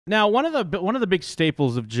Now, one of the big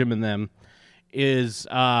staples of Jim and Them is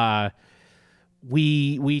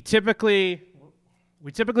we typically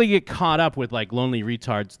get caught up with like lonely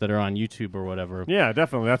retards that are on YouTube or whatever. Yeah,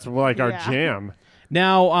 definitely. That's like our jam.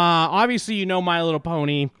 Now, obviously, you know My Little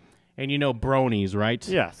Pony. And you know bronies, right?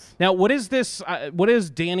 Yes. Now, what is this? What is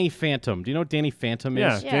Danny Phantom? Do you know what Danny Phantom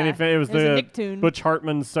is? Yeah, Danny Phantom. It was the Butch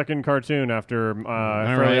Hartman's second cartoon after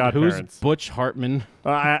Fairly Odd Parents. Who's Butch Hartman?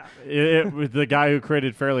 It was the guy who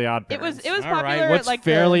created Fairly Odd Parents. It was popular. Right. What's like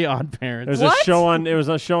Fairly Odd Parents? It was a show on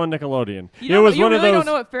Nickelodeon. You really don't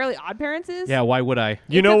know what Fairly Odd Parents is? Yeah, why would I?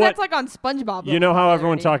 You know what? That's like on SpongeBob. You know how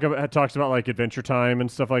everyone talks about like Adventure Time and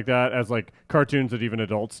stuff like that as like cartoons that even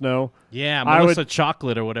adults know? Yeah, Melissa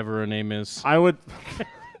Chocolate or whatever her name is. I would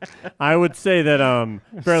say that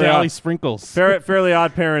Sally Sprinkles. Fairly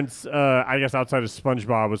Odd Parents, I guess outside of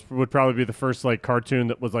SpongeBob would probably be the first like cartoon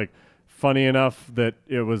that was like funny enough that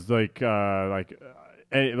it was like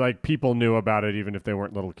people knew about it even if they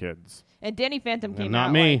weren't little kids. And Danny Phantom came out.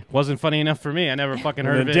 Not me. Wasn't funny enough for me. I never fucking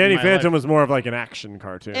heard of it. Danny Phantom was more of like an action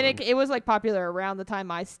cartoon. And it was like popular around the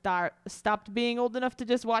time I stopped being old enough to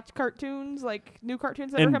just watch cartoons, like new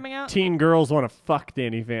cartoons that were coming out. Teen girls want to fuck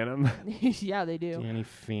Danny Phantom. Yeah, they do. Danny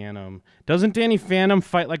Phantom. Doesn't Danny Phantom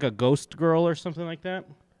fight like a ghost girl or something like that?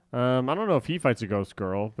 I don't know if he fights a ghost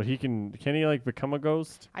girl, but can he like become a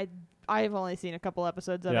ghost? I've only seen a couple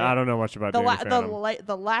episodes of it. Yeah, I don't know much about Danny Phantom.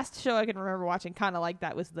 The last show I can remember watching kind of like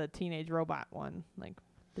that was the teenage robot one, like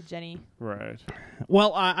the Jenny. Right.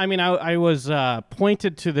 Well, I mean, I was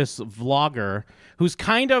pointed to this vlogger who's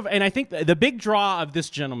kind of, and I think the big draw of this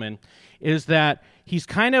gentleman is that he's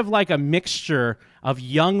kind of like a mixture of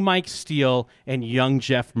young Mike Steele and young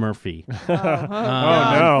Jeff Murphy. Oh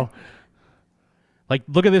no. Like,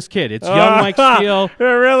 look at this kid. It's young Mike Steele. It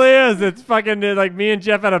really is. It's fucking like me and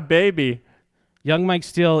Jeff had a baby. Young Mike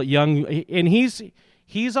Steele, and he's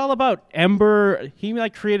all about Ember. He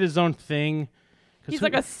like created his own thing. He's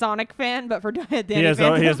like a Sonic fan, but for Danny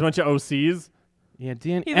Phantom. He has a bunch of OCs. Yeah,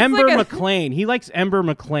 Ember Mclain. He likes Ember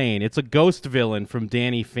Mclain. It's a ghost villain from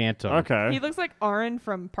Danny Phantom. Okay. He looks like Aaron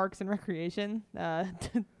from Parks and Recreation,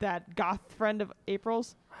 that goth friend of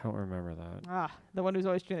April's. I don't remember that. The one who's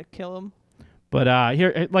always trying to kill him. But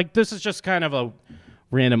here, like, this is just kind of a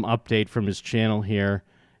random update from his channel here.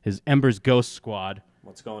 His Ember's Ghost Squad.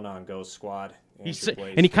 What's going on, Ghost Squad?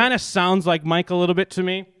 And he kind of sounds like Mike a little bit to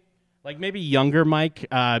me. Like maybe younger Mike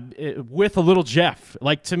with a little Jeff.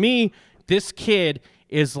 Like, to me, this kid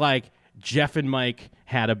is like Jeff and Mike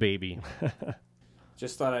had a baby.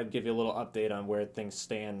 Just thought I'd give you a little update on where things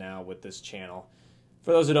stand now with this channel.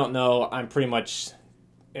 For those who don't know, I'm pretty much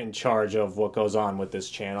in charge of what goes on with this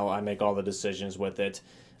channel. I make all the decisions with it.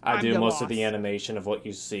 I do most of the animation of what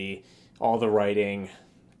you see, all the writing,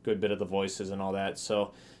 good bit of the voices and all that.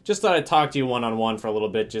 So just thought I'd talk to you one-on-one for a little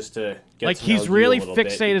bit just to get like to know he's really you a little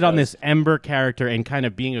fixated bit on this Ember character and kind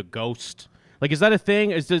of being a ghost. Like, is that a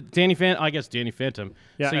thing? Is the Danny Phantom? I guess Danny Phantom.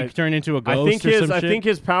 Yeah, so you could turn into a ghost I think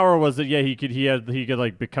his power was that he could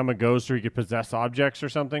like become a ghost, or he could possess objects or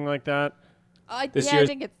something like that. I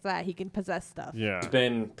think it's that he can possess stuff. Yeah, it's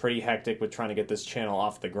been pretty hectic with trying to get this channel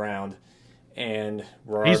off the ground, and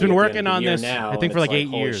he's been working on this now, I think for like 8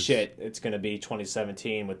 years. Holy shit, it's going to be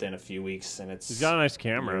 2017 within a few weeks, and he's got a nice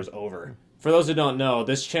camera. It's over. For those who don't know,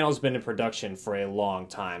 this channel's been in production for a long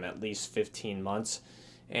time, at least 15 months.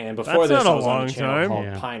 And before this, I was on a channel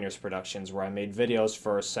called Pioneers Productions, where I made videos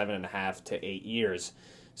for 7.5 to 8 years.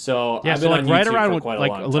 So I've been on right YouTube around for quite like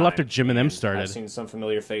a long a little time, after Jim and Them started. I've seen some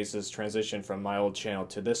familiar faces transition from my old channel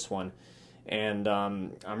to this one, and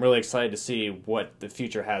I'm really excited to see what the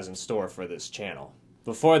future has in store for this channel.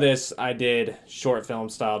 Before this, I did short film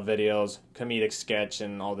style videos, comedic sketch,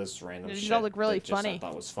 and all this random shit. They all look really funny. I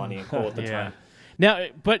thought was funny and cool at the time. Now,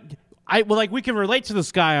 but we can relate to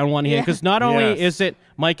this guy on one hand, because not only is it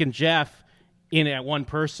Mike and Jeff in at one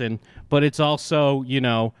person, but it's also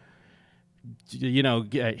hitting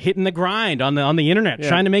the grind on the internet,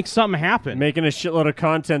 trying to make something happen, making a shitload of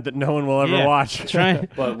content that no one will ever watch.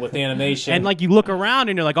 But with animation, and like you look around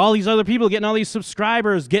and you're like, all these other people getting all these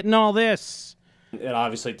subscribers, getting all this. It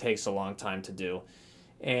obviously takes a long time to do,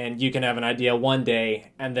 and you can have an idea one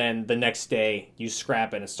day, and then the next day you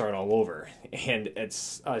scrap it and start all over, and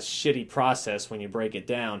it's a shitty process when you break it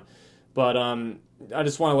down. But I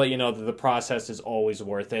just want to let you know that the process is always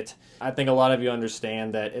worth it. I think a lot of you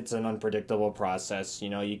understand that it's an unpredictable process.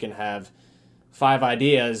 You can have 5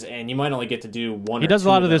 ideas, and you might only get to do one. He does a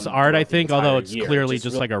lot of this art, I think, although it's year. clearly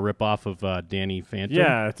just like a ripoff of Danny Phantom.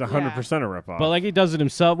 Yeah, it's 100% a ripoff. But like he does it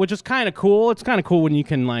himself, which is kind of cool. It's kind of cool when you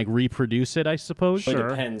can like reproduce it, I suppose. It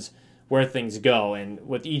depends where things go, and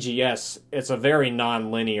with EGS, it's a very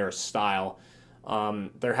non-linear style.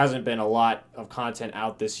 There hasn't been a lot of content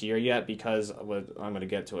out this year yet because I'm going to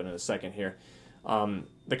get to it in a second here.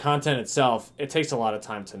 The content itself, it takes a lot of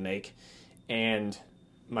time to make. And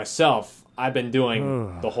myself, I've been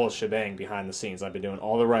doing the whole shebang behind the scenes. I've been doing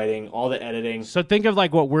all the writing, all the editing. So think of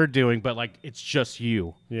like what we're doing, but like it's just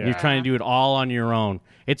you. Yeah. You're trying to do it all on your own.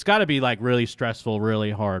 It's got to be like really stressful,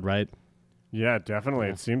 really hard, right? Yeah, definitely.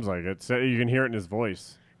 It seems like it. You can hear it in his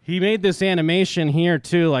voice. He made this animation here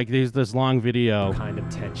too, like there's this long video. Kind of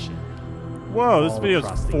tension. Whoa, this All video's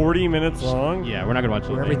across the 40 minutes long? Yeah, we're not gonna watch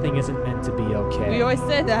Where it. everything isn't meant to be okay. We always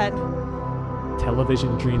say that.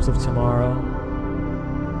 Television dreams of tomorrow,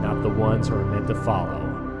 not the ones who are meant to follow,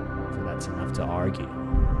 for that's enough to argue.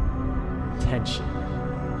 Tension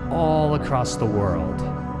all across the world.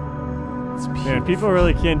 It's Man, people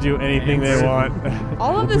really can't do anything they want.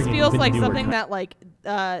 All of We're this bringing feels the like newer something kind- that like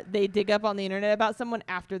they dig up on the internet about someone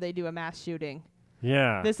after they do a mass shooting.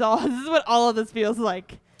 Yeah. This is what all of this feels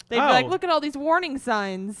like. They'd be like, look at all these warning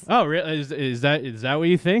signs. Oh, really? Is that what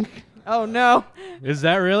you think? Oh no. Is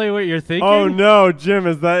that really what you're thinking? Oh no, Jim,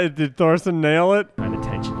 did Thorson nail it? kind of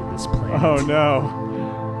tension to this planet. Oh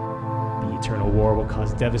no. The eternal war will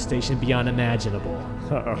cause devastation beyond imaginable,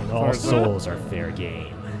 Uh-oh. and all Thorson. souls are fair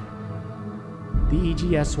game. The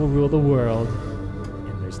EGS will rule the world,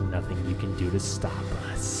 and there's nothing you can do to stop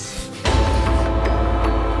us.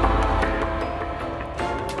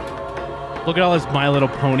 Look at all this My Little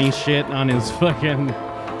Pony shit on his fucking.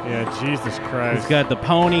 Yeah, Jesus Christ. He's got the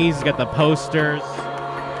ponies. He's got the posters.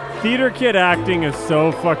 Theater kid acting is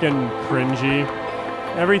so fucking cringy.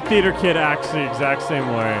 Every theater kid acts the exact same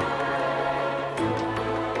way.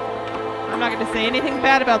 I'm not going to say anything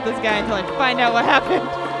bad about this guy until I find out what happened.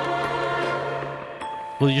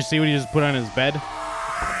 Well, did you see what he just put on his bed?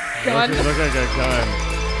 Gun. Look like a gun.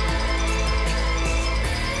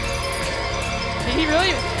 Did he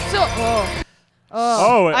really? So,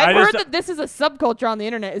 Oh, I've heard that this is a subculture on the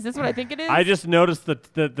internet. Is this what I think it is? I just noticed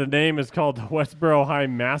that the name is called Westboro High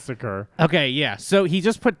Massacre. Okay, yeah. So he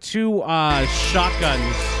just put two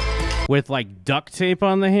shotguns with like duct tape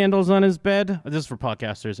on the handles on his bed. This is for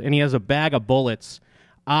podcasters. And he has a bag of bullets.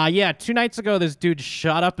 Yeah, 2 nights ago, this dude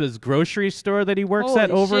shot up his grocery store that he works at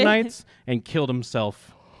Holy shit. overnights and killed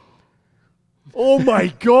himself. Oh my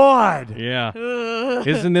God! Yeah.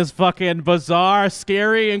 Isn't this fucking bizarre,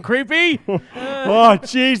 scary, and creepy? Oh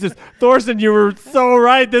Jesus, Thorson, you were so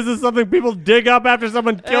right. This is something people dig up after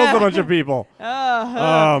someone kills a bunch of people. Oh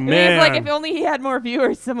I mean, man! it's like if only he had more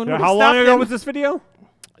viewers, someone would have How long stopped ago him. was this video?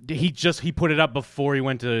 He put it up before he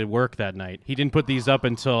went to work that night. He didn't put these up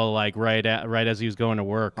until like right as he was going to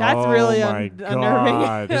work. That's really my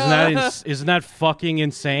unnerving. God. Isn't that fucking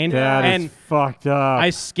insane? That and is fucked up. I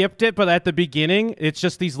skipped it, but at the beginning, it's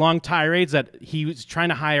just these long tirades that he was trying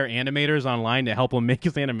to hire animators online to help him make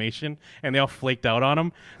his animation, and they all flaked out on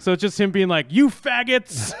him. So it's just him being like, "You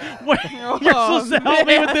faggots! You're supposed to help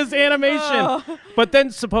me with this animation." But then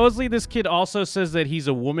supposedly this kid also says that he's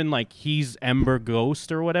a woman, like he's Ember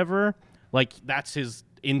Ghost or whatever. Like that's his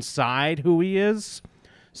inside who he is.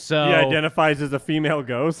 So he identifies as a female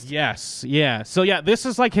ghost. yes, yeah. So yeah, this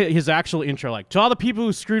is like his actual intro. Like, to all the people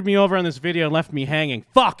who screwed me over on this video and left me hanging,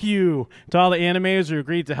 fuck you. To all the animators who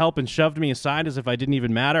agreed to help and shoved me aside as if I didn't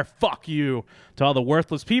even matter, fuck you. To all the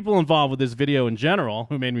worthless people involved with this video in general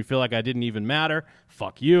who made me feel like I didn't even matter,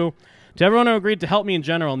 fuck you. To everyone who agreed to help me in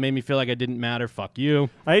general and made me feel like I didn't matter, fuck you.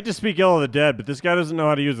 I hate to speak ill of the dead, but this guy doesn't know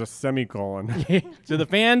how to use a semicolon. To the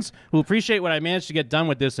fans who appreciate what I managed to get done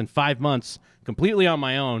with this in 5 months, completely on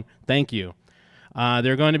my own, thank you.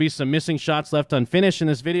 There are going to be some missing shots left unfinished in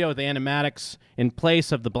this video with the animatics in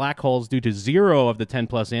place of the black holes due to 0 of the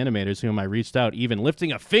 10-plus animators whom I reached out, even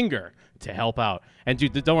lifting a finger to help out. And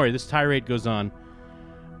dude, don't worry, this tirade goes on.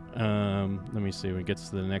 Let me see when it gets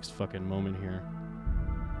to the next fucking moment here.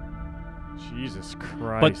 Jesus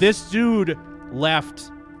Christ. But this dude left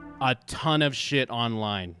a ton of shit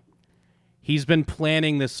online. He's been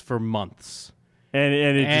planning this for months.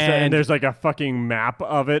 And there's like a fucking map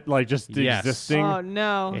of it, like just Yes. existing. Oh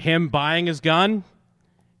no. Him buying his gun,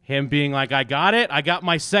 him being like, I got it. I got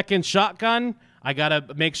my second shotgun. I got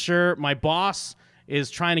to make sure my boss is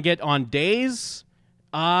trying to get on days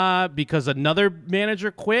because another manager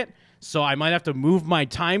quit. So I might have to move my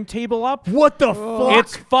timetable up. What the fuck?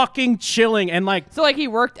 It's fucking chilling. And like, So like he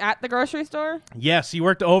worked at the grocery store? yes, he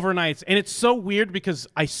worked overnights. And it's so weird because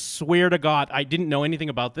I swear to God, I didn't know anything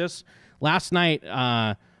about this. Last night,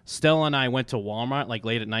 Stella and I went to Walmart like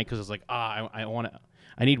late at night because I was like, I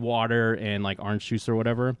need water and like orange juice or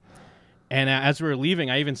whatever. And as we were leaving,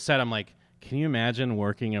 I even said, I'm like, can you imagine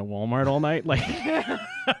working at Walmart all night? Like,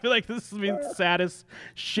 I feel like this is the saddest,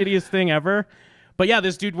 shittiest thing ever. But yeah,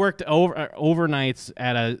 this dude worked overnights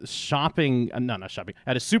at a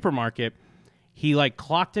at a supermarket. He like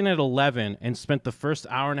clocked in at 11 and spent the first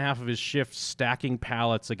hour and a half of his shift stacking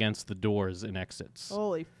pallets against the doors and exits.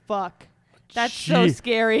 Holy fuck. That's so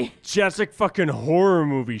scary. Just like fucking horror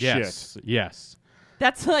movie Yes, shit. yes.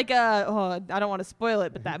 That's like I don't want to spoil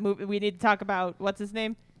it, but that movie we need to talk about. What's his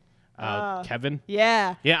name? Kevin?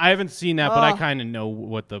 Yeah. Yeah, I haven't seen that, but I kind of know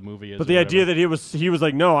what the movie is. But the idea that he was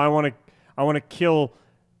like, no, I want to kill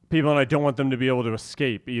people, and I don't want them to be able to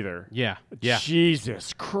escape either. Yeah, yeah.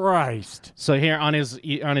 Jesus Christ. So here on his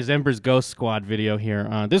Ember's Ghost Squad video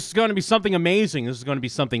here, this is going to be something amazing. This is going to be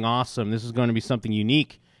something awesome. This is going to be something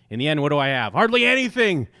unique. In the end, what do I have? Hardly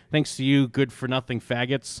anything. Thanks to you, good-for-nothing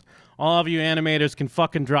faggots. All of you animators can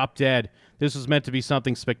fucking drop dead. This was meant to be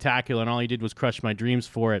something spectacular, and all you did was crush my dreams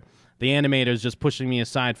for it. The animators just pushing me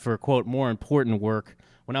aside for, quote, more important work.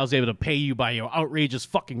 When I was able to pay you by your outrageous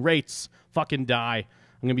fucking rates, fucking die.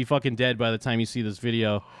 I'm going to be fucking dead by the time you see this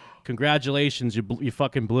video. Congratulations, you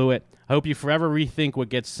fucking blew it. I hope you forever rethink what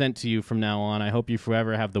gets sent to you from now on. I hope you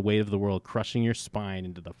forever have the weight of the world crushing your spine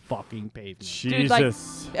into the fucking pavement. Jesus. Dude, like,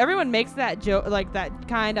 everyone makes that joke, like that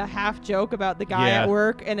kind of half joke about the guy at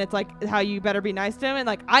work, and it's like how you better be nice to him. And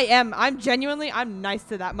like I'm nice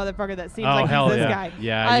to that motherfucker that seems like he's this guy.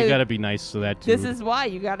 Yeah, you gotta be nice to that too. This is why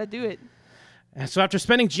you gotta do it. And so after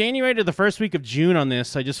spending January to the first week of June on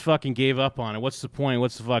this, I just fucking gave up on it. What's the point?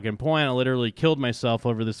 What's the fucking point? I literally killed myself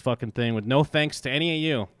over this fucking thing with no thanks to any of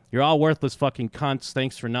you. You're all worthless fucking cunts.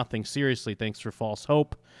 Thanks for nothing. Seriously, thanks for false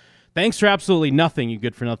hope. Thanks for absolutely nothing, you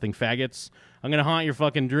good-for-nothing faggots. I'm going to haunt your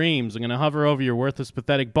fucking dreams. I'm going to hover over your worthless,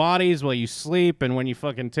 pathetic bodies while you sleep, and when you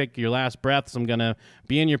fucking take your last breaths, I'm going to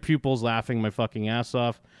be in your pupils laughing my fucking ass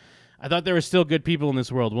off. I thought there were still good people in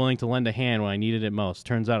this world willing to lend a hand when I needed it most.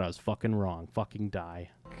 Turns out I was fucking wrong. Fucking die.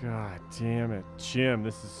 God damn it, Jim.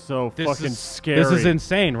 This is so fucking scary. This is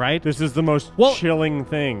insane, right? This is the most chilling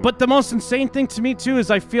thing. But the most insane thing to me, too, is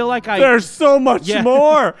I feel like There's so much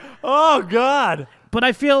more. Oh, God. But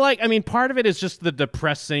I feel like, I mean, part of it is just the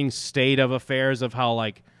depressing state of affairs of how,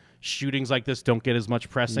 like, shootings like this don't get as much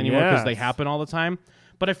press anymore because they happen all the time.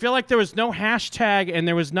 But I feel like there was no hashtag, and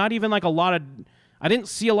there was not even, like, a lot of... I didn't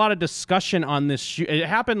see a lot of discussion on this shoot. It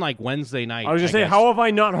happened like Wednesday night. I was just saying, how have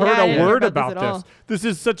I not heard a word about this? This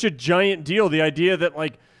is such a giant deal. The idea that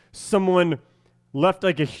like someone left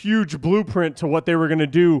like a huge blueprint to what they were going to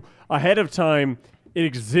do ahead of time. It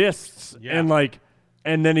exists, and like,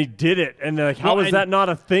 and then he did it, and like, how is that not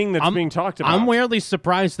a thing that's being talked about? I'm weirdly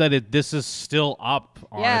surprised that this is still up.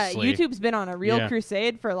 Honestly. Yeah, YouTube's been on a real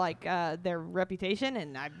crusade for like their reputation,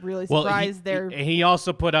 and I'm really surprised he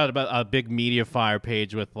also put out a big media fire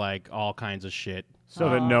page with like all kinds of shit. So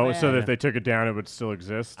that if they took it down, it would still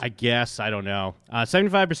exist. I guess, I don't know.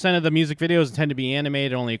 75% of the music videos tend to be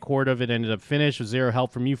animated. Only a quarter of it ended up finished with zero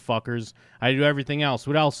help from you fuckers. I do everything else.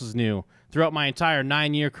 What else is new? Throughout my entire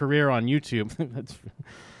 9-year career on YouTube,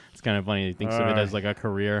 it's kind of funny. He thinks of it as like a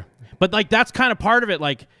career, but like that's kind of part of it.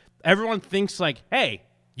 Like everyone thinks like, hey,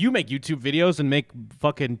 you make YouTube videos and make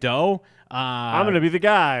fucking dough. I'm gonna be the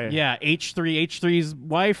guy. Yeah, H3's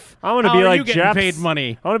wife. I want to be like Jack. Paid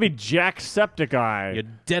money. I want to be Jacksepticeye. You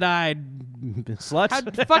dead-eyed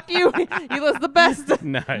slut. Fuck you. He was the best.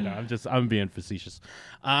 No, I'm being facetious.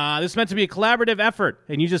 This is meant to be a collaborative effort,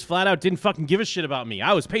 and you just flat out didn't fucking give a shit about me.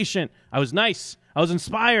 I was patient. I was nice. I was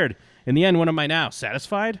inspired. In the end, what am I now?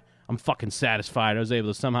 Satisfied? I'm fucking satisfied. I was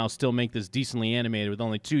able to somehow still make this decently animated with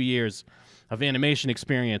only 2 years of animation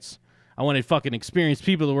experience. I wanted fucking experienced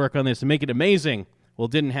people to work on this and make it amazing. Well,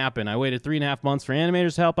 it didn't happen. I waited 3.5 months for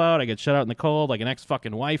animators to help out. I get shut out in the cold like an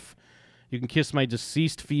ex-fucking wife. You can kiss my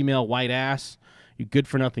deceased female white ass. You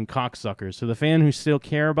good-for-nothing cocksuckers. So the fan who still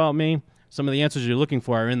care about me, some of the answers you're looking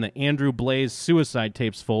for are in the Andrew Blaze Suicide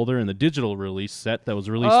Tapes folder in the digital release set that was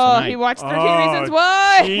released tonight. Oh, he watched 13 Reasons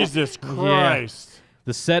Why! Jesus Christ. Yeah.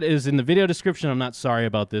 The set is in the video description. I'm not sorry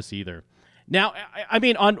about this either. Now, I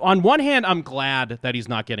mean, on one hand, I'm glad that he's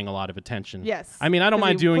not getting a lot of attention. Yes. I mean, I don't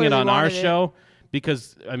mind doing it on our show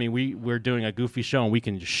because, I mean, we're doing a goofy show and we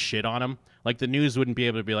can just shit on him. Like, the news wouldn't be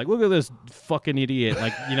able to be like, look at this fucking idiot.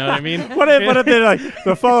 Like, you know what I mean? What if they're like,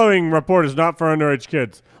 the following report is not for underage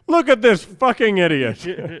kids. Look at this fucking idiot.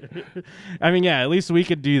 I mean, yeah, at least we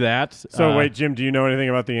could do that. So, wait, Jim, do you know anything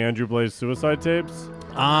about the Andrew Blaze suicide tapes?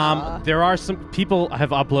 There are some people have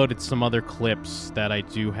uploaded some other clips that I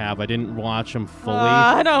do have. I didn't watch them fully.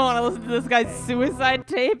 I don't want to listen to this guy's suicide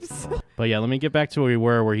tapes. But yeah, let me get back to where we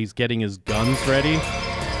were, where he's getting his guns ready.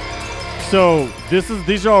 So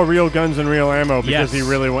these are all real guns and real ammo because he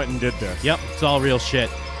really went and did this. Yep, it's all real shit.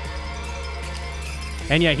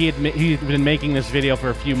 And yeah, he'd been making this video for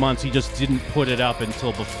a few months. He just didn't put it up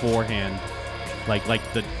until beforehand. like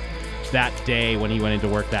that day when he went into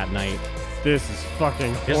work that night. This is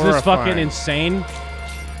fucking horrifying. Isn't this fucking insane?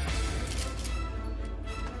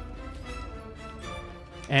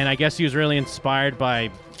 And I guess he was really inspired by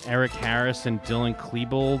Eric Harris and Dylan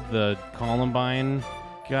Klebold, the Columbine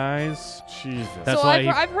guys. Jesus. So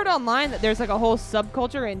I've heard online that there's like a whole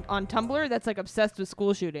subculture on Tumblr that's like obsessed with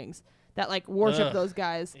school shootings that like worship those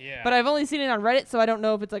guys. Yeah. But I've only seen it on Reddit, so I don't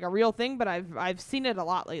know if it's like a real thing. But I've seen it a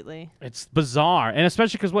lot lately. It's bizarre, and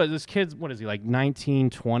especially because this kid's what is he like 19,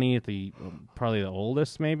 20 at the probably the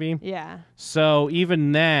oldest maybe. Yeah. So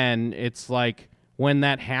even then, it's like when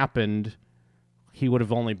that happened, he would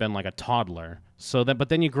have only been like a toddler. So that, but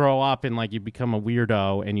then you grow up and like you become a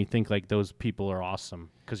weirdo, and you think like those people are awesome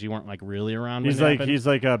because you weren't like really around. He's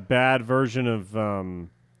like a bad version of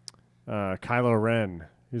Kylo Ren.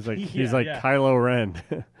 He's like Kylo Ren.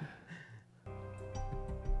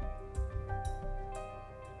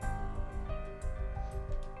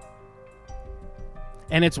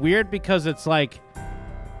 And it's weird because it's like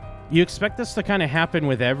you expect this to kind of happen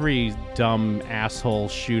with every dumb asshole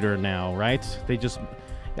shooter now, right?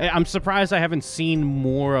 I'm surprised I haven't seen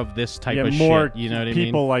more of this type of shit. You know what I mean?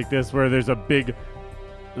 People like this where there's a big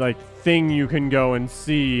like thing you can go and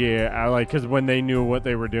see, like because when they knew what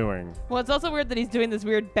they were doing. Well, it's also weird that he's doing this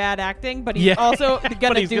weird bad acting, but he's also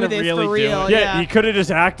gonna do this really for real. Yeah, he could have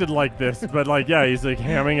just acted like this, but like he's like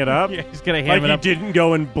hamming it up. Yeah, he's gonna ham it up. He didn't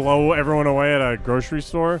go and blow everyone away at a grocery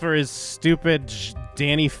store for his stupid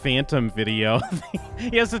Danny Phantom video.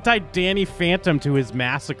 He has to tie Danny Phantom to his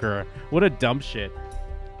massacre. What a dumb shit.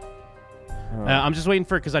 I'm just waiting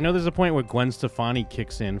for it because I know there's a point where Gwen Stefani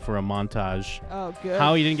kicks in for a montage. Oh, good.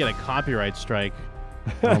 How he didn't get a copyright strike,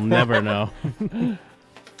 I'll never know.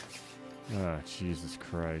 Oh, Jesus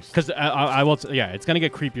Christ. Because I will. It's gonna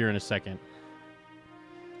get creepier in a second.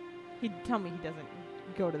 He'd tell me he doesn't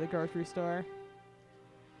go to the grocery store.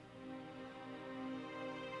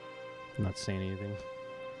 I'm not saying anything.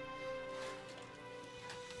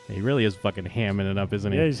 He really is fucking hamming it up,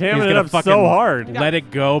 isn't he? Yeah, he's hamming it up so hard. Let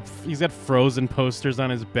it go. He's got Frozen posters on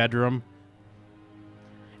his bedroom.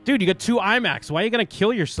 Dude, you got 2 IMAX. Why are you going to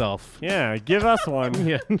kill yourself? Yeah, give us one.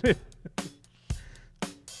 Yeah.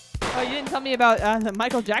 Oh, you didn't tell me about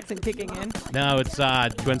Michael Jackson kicking in. No, it's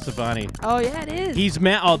Gwen Stefani. Oh, yeah, it is. He's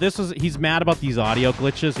mad. Oh, he's mad about these audio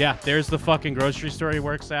glitches. Yeah, there's the fucking grocery store he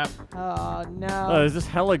works at. Oh, no. Oh, is this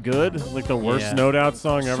hella good? Like the worst No Doubt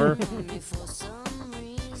song ever?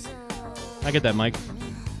 I get that, Mike.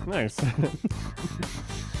 Nice.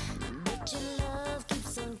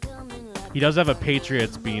 He does have a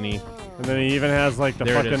Patriots beanie. And then he even has like the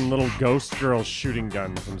fucking little ghost girl shooting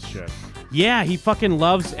guns and shit. Yeah, he fucking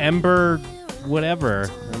loves Ember whatever.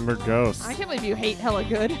 Ember Ghost. I can't believe you hate Hella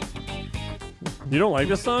Good. You don't like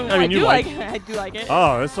this song? No, I do like it.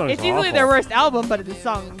 Oh, this song is It's easily awful. their worst album, but this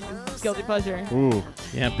song is guilty pleasure. Ooh.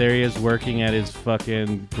 Yep, there he is working at his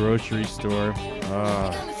fucking grocery store.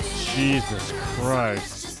 Jesus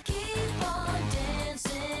Christ. Do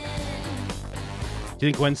you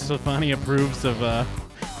think Gwen Stefani approves of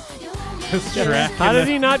this track? How did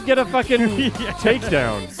he not get a fucking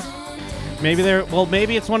takedown?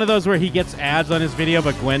 Maybe it's one of those where he gets ads on his video,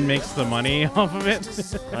 but Gwen makes the money off of it.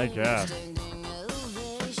 I guess.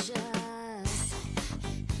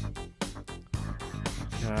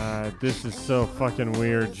 God, this is so fucking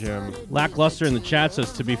weird, Jim. Lackluster in the chat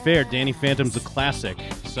says, to be fair, Danny Phantom's a classic.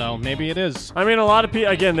 So maybe it is. I mean, a lot of people,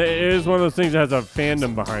 again, it is one of those things that has a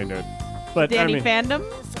fandom behind it. But Danny fandom?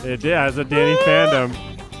 It has a Danny fandom.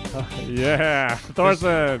 Yeah,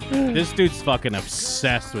 Thorson. This dude's fucking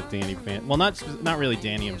obsessed with Danny Phantom. Well, not really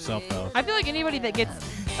Danny himself, though. I feel like anybody that gets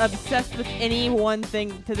obsessed with any one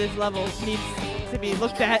thing to this level needs to be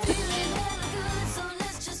looked at.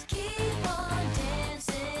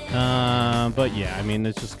 But yeah, I mean,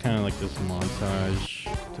 it's just kind of like this montage.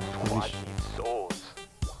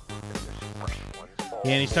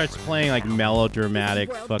 Yeah, and he starts playing like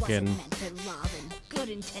melodramatic fucking.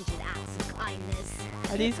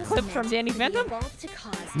 Are these clips from Danny Phantom?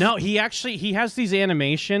 No, he has these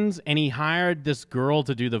animations, and he hired this girl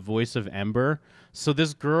to do the voice of Ember. So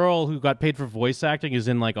this girl who got paid for voice acting is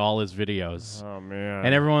in like all his videos. Oh man!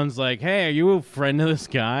 And everyone's like, "Hey, are you a friend of this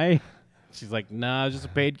guy?" She's like, "Nah, it's just a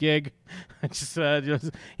paid gig."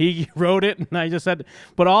 He wrote it, and I just said,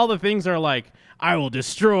 but all the things are like, "I will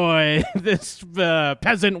destroy this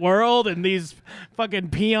peasant world and these fucking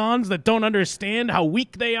peons that don't understand how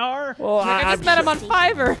weak they are." Well, I just met him on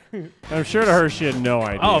Fiverr. I'm sure to her she had no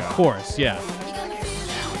idea. Oh, of course, yeah.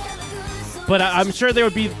 But I'm sure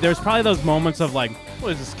there's probably those moments of like,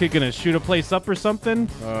 what is this kid gonna shoot a place up or something?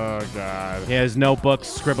 Oh God. Yeah, his notebooks,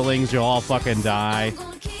 scribblings, you'll all fucking die.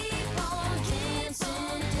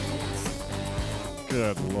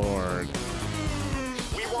 Good Lord.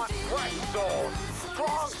 We want fresh souls,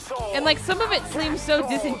 strong souls. And like some of it seems so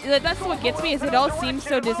that's what gets me is it all seems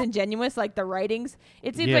so disingenuous. Like the writings,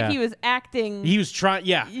 it seems like he was acting. He was trying,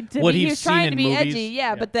 he was trying to be edgy,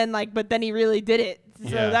 but then he really did it.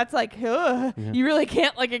 So that's like, you really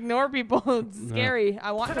can't like ignore people. It's scary.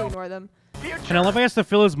 I want to ignore them. And I love I asked to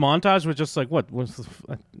fill his montage with just like what was the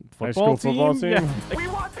football team? Football team? Yeah. We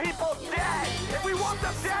want people dead, and we want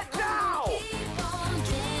them dead now.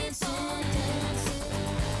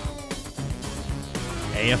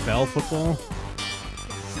 AFL football.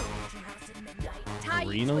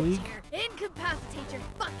 Arena League. Incapacitate your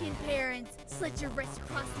fucking parents. Slit your wrist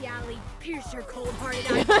across the alley. Pierce your cold-hearted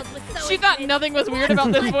eyeballs with so. She thought nothing was weird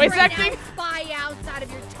about this voice acting. Spy outside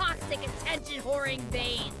of your toxic attention-whoring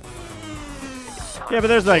veins. Yeah, but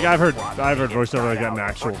there's like I've heard voiceover like that in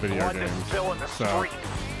actual video games. So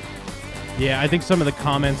yeah, I think some of the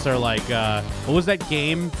comments are like, what was that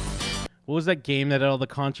game? What was that game that had all the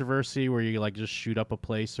controversy where you like just shoot up a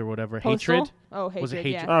place or whatever? Postal? Hatred? Oh, Hatred. Was it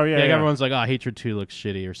Hatred? Yeah. Oh yeah. Like, yeah. everyone's like, oh, Hatred 2 looks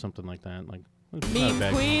shitty or something like that. Like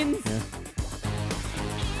Meme queens. Yeah.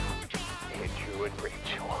 Andrew and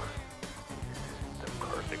Rachel. The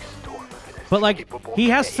perfect storm of an But like he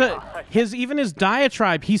has chaos. to even his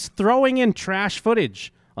diatribe, he's throwing in trash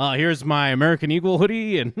footage. Here's my American Eagle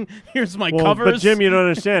hoodie, and here's my covers. But Jim, you don't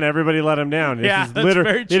understand. Everybody let him down. Yeah, that's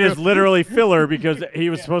very true. It is literally filler because he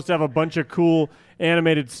was supposed to have a bunch of cool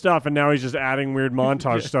animated stuff, and now he's just adding weird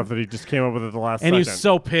montage stuff that he just came up with at the last second. And he's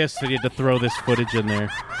so pissed that he had to throw this footage in there.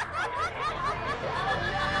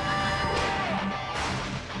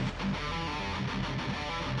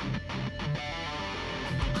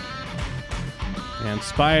 Yeah,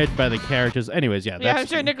 inspired by the characters. Anyways, yeah. Yeah, I'm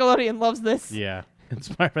sure Nickelodeon loves this. Yeah,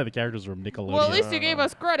 inspired by the characters from Nickelodeon. Well, at least you gave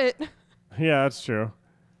us credit. Yeah, that's true.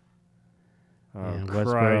 Oh, yeah, Christ.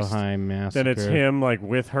 Westboro High Massacre. Then it's him, like,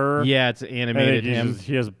 with her. Yeah, it's animated him.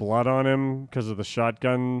 He has blood on him because of the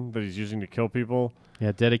shotgun that he's using to kill people.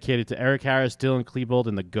 Yeah, dedicated to Eric Harris, Dylan Klebold,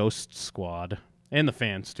 and the Ghost Squad. And the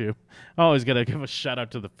fans, too. Always got to give a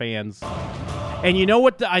shout-out to the fans. And you know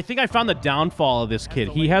what? I think I found the downfall of this kid.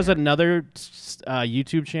 He has another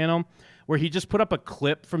YouTube channel where he just put up a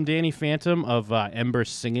clip from Danny Phantom of Ember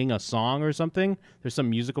singing a song or something. There's some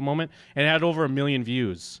musical moment. And it had over 1 million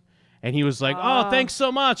views. And he was like, oh, thanks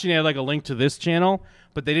so much. And he had like a link to this channel.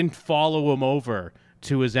 But they didn't follow him over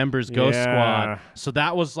to his Ember's Ghost Squad. So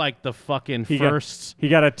that was like the fucking first. He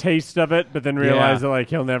got a taste of it, but then realized that like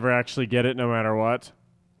he'll never actually get it no matter what.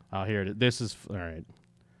 Oh, here it is. This is, all right.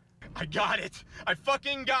 I got it. I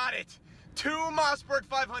fucking got it. 2 Mossberg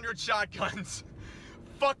 500 shotguns.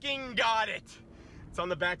 Fucking got it. It's on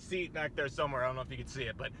the back seat back there somewhere. I don't know if you can see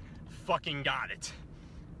it, but fucking got it.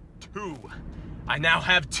 2. I now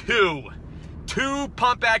have 2. 2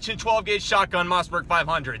 pump action 12 gauge shotgun Mossberg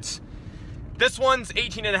 500s. This one's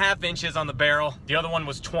 18.5 inches on the barrel. The other one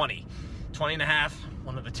was 20. 20.5.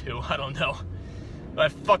 One of the two. I don't know. But I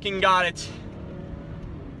fucking got it.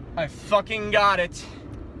 I fucking got it.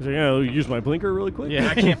 Is he gonna use my blinker really quick? Yeah,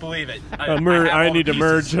 I can't believe it. I need to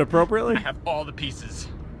merge appropriately. I have all the pieces.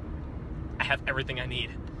 I have everything I need.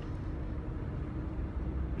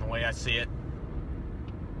 And the way I see it,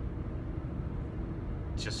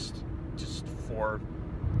 just 4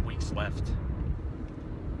 weeks left.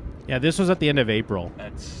 Yeah, this was at the end of April.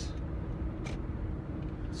 That's.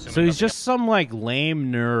 So he's just some like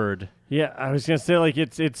lame nerd. Yeah, I was gonna say like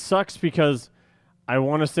it sucks because I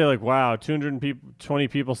want to say like wow, 220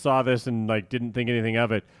 people saw this and like didn't think anything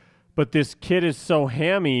of it, but this kid is so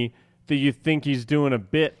hammy that you think he's doing a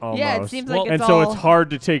bit almost. Yeah, it seems like it's and so it's hard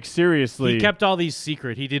to take seriously. He kept all these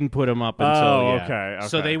secret. He didn't put them up until okay.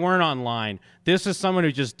 So they weren't online. This is someone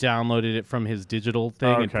who just downloaded it from his digital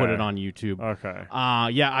thing and put it on YouTube. Okay.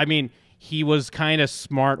 Yeah, I mean, he was kind of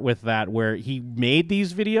smart with that where he made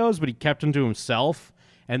these videos, but he kept them to himself,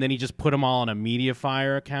 and then he just put them all on a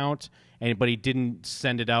Mediafire account, but he didn't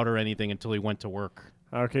send it out or anything until he went to work.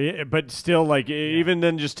 Okay, but still, like, even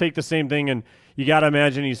then, just take the same thing, and you got to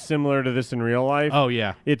imagine he's similar to this in real life. Oh,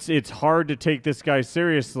 yeah. It's hard to take this guy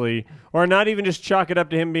seriously, or not even just chalk it up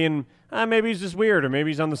to him being, maybe he's just weird, or maybe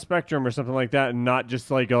he's on the spectrum or something like that, and not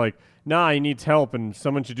just like, nah, he needs help, and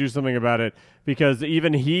someone should do something about it, because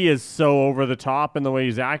even he is so over the top in the way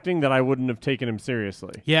he's acting that I wouldn't have taken him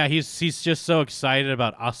seriously. Yeah, he's just so excited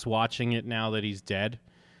about us watching it now that he's dead,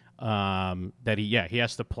 that he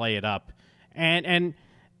has to play it up. And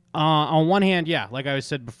On one hand, yeah, like I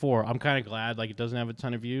said before, I'm kind of glad like it doesn't have a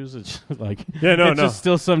ton of views. It's like it's just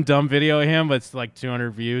still some dumb video of him, but it's like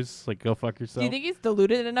 200 views. Like, go fuck yourself. Do you think he's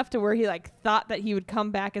deluded enough to where he like thought that he would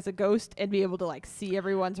come back as a ghost and be able to like see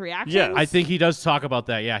everyone's reactions? Yeah, I think he does talk about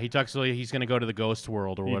that. Yeah, he talks like he's going to go to the ghost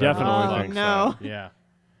world or whatever. Definitely thinks no. so. Yeah.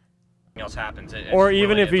 Else happens. Or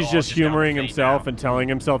even if he's just humoring himself and telling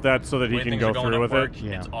himself that so that he can go through with it.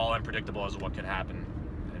 It's all unpredictable as what could happen.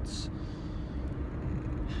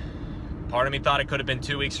 Part of me thought it could have been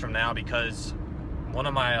 2 weeks from now because one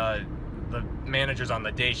of my the managers on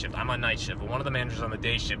the day shift, I'm on night shift, but one of the managers on the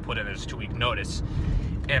day shift put in his 2-week notice,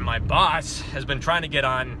 and my boss has been trying to get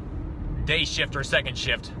on day shift or second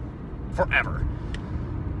shift forever,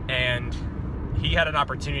 and he had an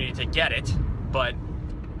opportunity to get it, but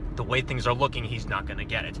the way things are looking, he's not going to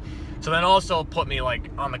get it. So then also put me like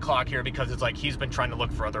on the clock here because it's like he's been trying to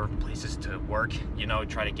look for other places to work, you know,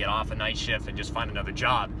 try to get off a night shift and just find another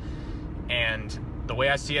job. And the way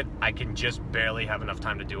I see it, I can just barely have enough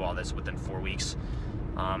time to do all this within 4 weeks.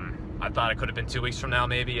 I thought it could have been 2 weeks from now,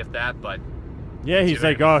 maybe, if that, but... Yeah, he's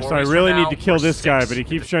like, oh, so I really need to kill this guy, but he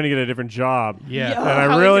keeps trying to get a different job. Yeah. And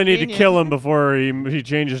I really need to kill him before he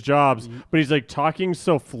changes jobs. But he's like talking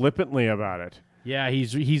so flippantly about it. Yeah,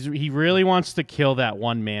 he really wants to kill that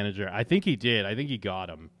one manager. I think he did. I think he got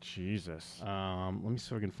him. Jesus. Let me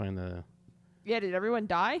see if I can find the... Yeah, did everyone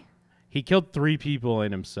die? He killed 3 people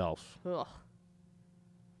and himself. Ugh.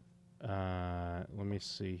 Let me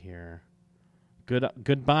see here.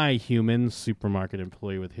 Goodbye, humans. Supermarket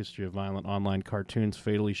employee with history of violent online cartoons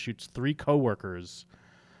fatally shoots 3 coworkers.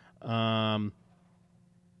 Yeah.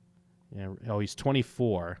 Oh, he's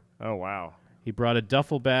 24. Oh, wow. He brought a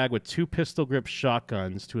duffel bag with 2 pistol-grip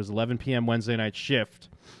shotguns to his 11 p.m. Wednesday night shift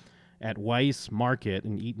at Weiss Market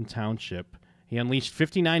in Eaton Township. He unleashed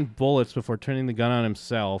 59 bullets before turning the gun on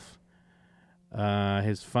himself.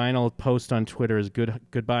 His final post on Twitter is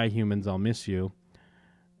goodbye, humans, I'll miss you.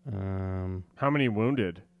 How many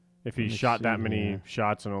wounded if he shot that many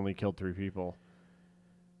shots and only killed 3 people?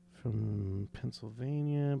 From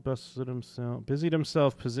Pennsylvania, busied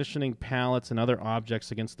himself positioning pallets and other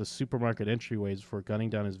objects against the supermarket entryways before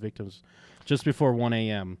gunning down his victims just before 1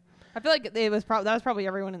 a.m. I feel like that was probably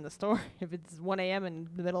everyone in the store if it's 1 a.m. in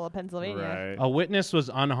the middle of Pennsylvania. Right. A witness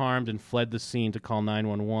was unharmed and fled the scene to call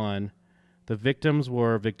 911. The victims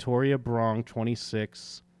were Victoria Brong,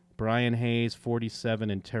 26, Brian Hayes,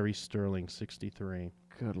 47, and Terry Sterling, 63.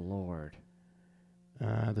 Good Lord.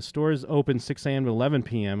 The store is open 6 a.m. to 11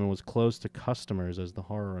 p.m. and was closed to customers as the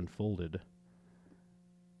horror unfolded.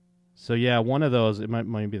 So, yeah, one of those, it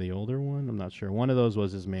might be the older one, I'm not sure. One of those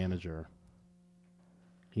was his manager.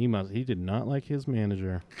 He did not like his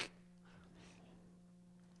manager.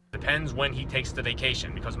 Depends when he takes the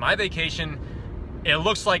vacation, because my vacation, it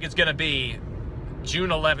looks like it's going to be June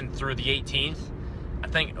 11th through the 18th. I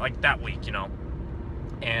think, like, that week, you know.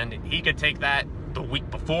 And he could take that the week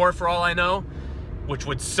before, for all I know, which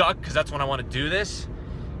would suck, because that's when I want to do this.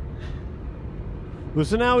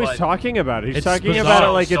 Listen how he's talking about it. He's talking about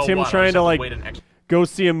it like it's him trying to, like, go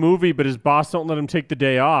see a movie, but his boss don't let him take the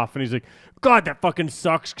day off. And he's like, God, that fucking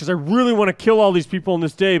sucks, because I really want to kill all these people in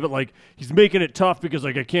this day, but, like, he's making it tough because,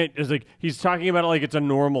 like, I can't. It's like he's talking about it like it's a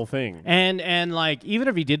normal thing. And like, even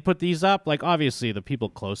if he did put these up, like, obviously the people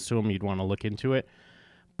close to him, you'd want to look into it.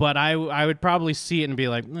 But I would probably see it and be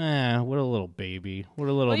like, what a little baby. What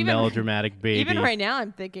a little melodramatic baby. Even right now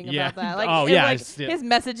I'm thinking about that. Like, like his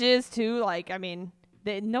messages, too. Like, I mean,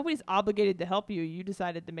 nobody's obligated to help you. You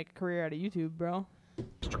decided to make a career out of YouTube, bro.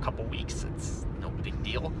 Just a couple weeks. It's no big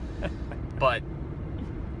deal. But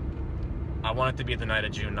I want it to be the night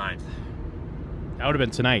of June 9th. That would have been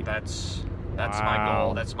tonight. That's my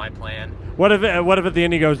goal. That's my plan. What if at the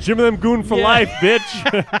end he goes, Jim and them goon for life,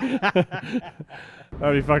 bitch?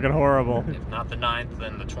 That'd be fucking horrible. If not the 9th,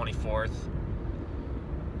 then the 24th.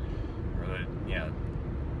 Yeah.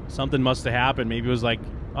 Something must have happened. Maybe it was like,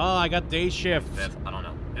 oh, I got day shift. 5th, I don't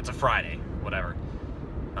know. It's a Friday. Whatever.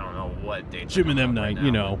 I don't know what day. Jim and them night, right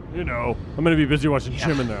you know. I'm going to be busy watching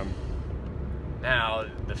Jim and them. Now,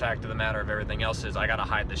 the fact of the matter of everything else is I got to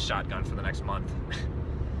hide this shotgun for the next month.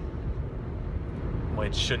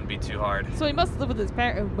 Which shouldn't be too hard. So he must live with his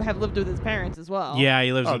have lived with his parents as well. Yeah,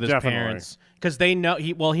 he lives with his parents. Because they know,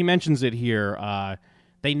 he mentions it here,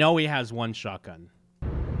 they know he has one shotgun.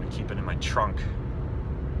 I keep it in my trunk.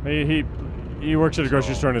 He works at a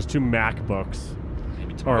grocery store and has 2 MacBooks.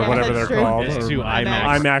 Or Yeah, whatever they're called. It's or 2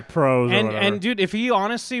 iMacs. iMac Pros or whatever. And dude, if he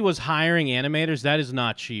honestly was hiring animators, that is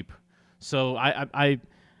not cheap. So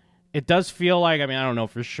it does feel like, I mean, I don't know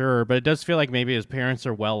for sure, but it does feel like maybe his parents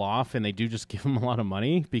are well off and they do just give him a lot of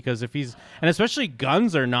money, because if he's, and especially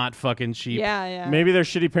guns are not fucking cheap. Yeah. Maybe they're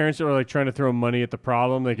shitty parents that were like trying to throw money at the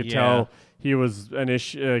problem. They could tell he was an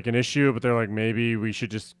issue, but they're like, maybe we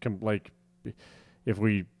should just if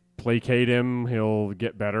we placate him, he'll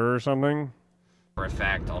get better or something. For a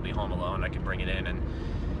fact, I'll be home alone. I can bring it in and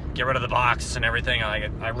get rid of the box and everything.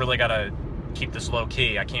 I really gotta keep this low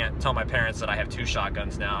key. I can't tell my parents that I have 2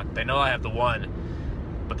 shotguns now. They know I have the one,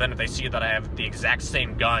 but then if they see that I have the exact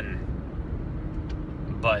same gun,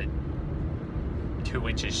 but 2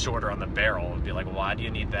 inches shorter on the barrel, it'd be like, why do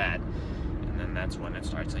you need that? And then that's when it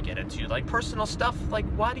starts to get into like personal stuff. Like,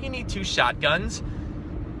 why do you need 2 shotguns?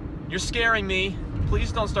 You're scaring me.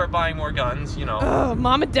 Please don't start buying more guns, you know. Ugh,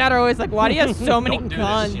 Mom and Dad are always like, why do you have so many don't do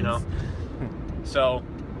guns? This, you know. So,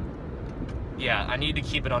 yeah, I need to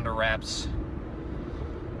keep it under wraps.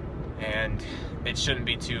 And it shouldn't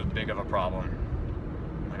be too big of a problem.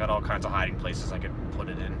 I got all kinds of hiding places I could put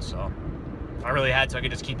it in, so if I really had to, I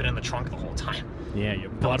could just keep it in the trunk the whole time. Yeah,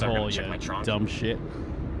 your No one's ever gonna butthole, check my you trunk. dumb shit.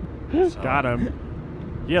 So, Got him.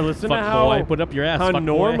 Yeah, listen Fuck to how boy, put up your ass. how fuck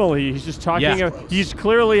normal boy. he's just talking. Yeah. He's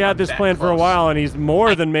clearly had this that plan for a close. while, and he's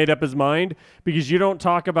more than made up his mind, because you don't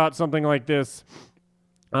talk about something like this.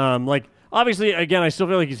 Like, obviously, again, I still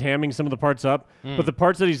feel like he's hamming some of the parts up, but the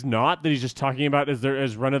parts that he's not, that he's just talking about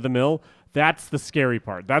as run of the mill, that's the scary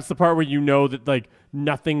part. That's the part where you know that like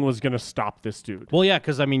nothing was gonna stop this dude. Well, yeah,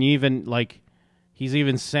 because I mean, even like he's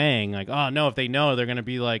even saying like, oh no, if they know, they're gonna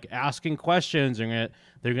be like asking questions.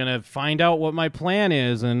 They're gonna find out what my plan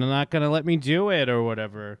is, and they're not gonna let me do it or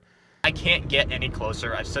whatever. I can't get any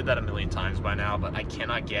closer. I've said that a million times by now, but I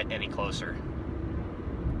cannot get any closer.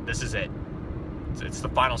 This is it. It's the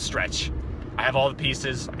final stretch. I have all the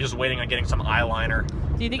pieces. I'm just waiting on getting some eyeliner.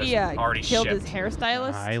 Do you think he that's already killed shipped. his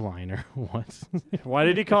hairstylist? Eyeliner, what? Why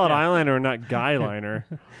did he call it eyeliner and not guy liner?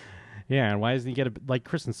 Yeah, and why doesn't he get a, like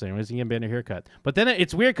Kristen saying, why doesn't he get a better haircut? But then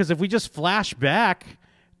it's weird, because if we just flash back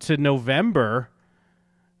to November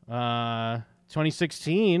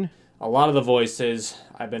 2016. A lot of the voices,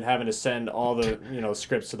 I've been having to send all the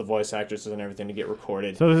scripts to the voice actresses and everything to get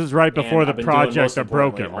recorded. So this is right before And the I've been doing, project most that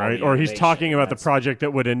broke him, importantly, all right? the Or he's animation, talking about the that's- project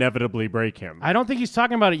that would inevitably break him. I don't think he's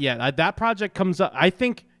talking about it yet. That project comes up. I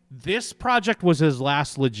think this project was his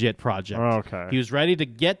last legit project. Okay. He was ready to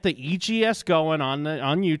get the EGS going on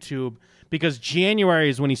YouTube, because January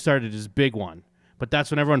is when he started his big one. But that's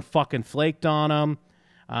when everyone fucking flaked on him.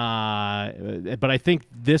 But I think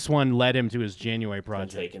this one led him to his January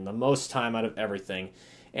project. Taken the most time out of everything,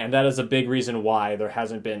 and that is a big reason why there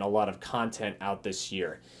hasn't been a lot of content out this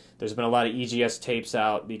year. There's been a lot of EGS tapes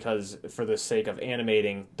out because, for the sake of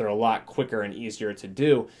animating, they're a lot quicker and easier to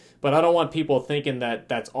do. But I don't want people thinking that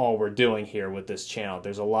that's all we're doing here with this channel.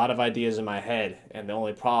 There's a lot of ideas in my head, and the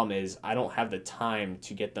only problem is I don't have the time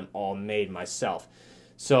to get them all made myself.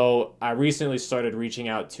 So I recently started reaching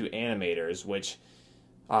out to animators, which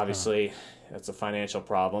obviously that's a financial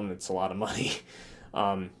problem. It's a lot of money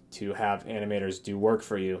to have animators do work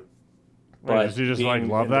for you. But does he just like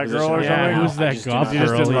love that girl or Yeah, something? who's that I just do goth not He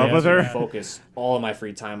just girl? in love with her? focus all of my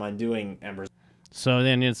free time on doing Ember's. So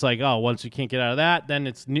then it's like, oh, once you can't get out of that, then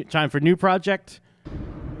it's time for new project.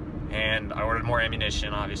 And I ordered more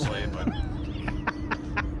ammunition, obviously, but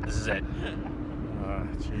this is it.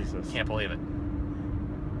 Jesus. Can't believe it.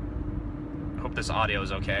 I hope this audio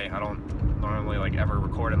is okay. I don't normally like ever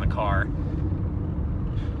record in the car,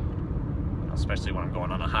 especially when I'm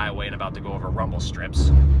going on a highway and about to go over rumble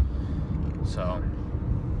strips. So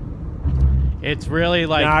It's really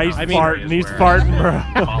like, Nah, he's I mean, farting. He's farting, bro.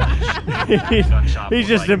 He's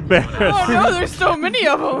just embarrassed. Oh no, there's so many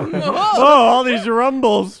of them. Oh, all these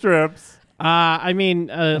rumble strips. I mean,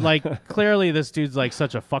 like clearly this dude's like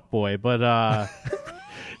such a fuckboy, but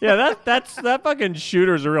Yeah, that fucking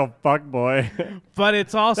shooter's a real fuckboy. but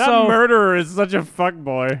it's also That murderer is such a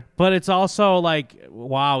fuckboy. But it's also like,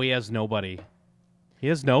 wow, he has nobody. He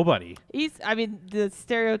has nobody. I mean, the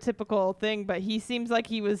stereotypical thing, but he seems like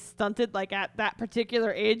he was stunted like at that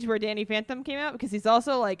particular age where Danny Phantom came out, because he's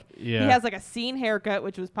also like, he has like a scene haircut,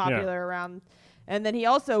 which was popular around. And then he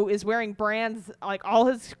also is wearing brands, like all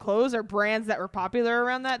his clothes are brands that were popular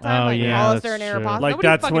around that time, like Hollister and Aeropostale. Like, Nobody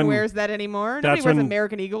that's fucking when- wears that anymore. that's Nobody wears when-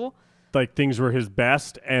 American Eagle. Like, things were his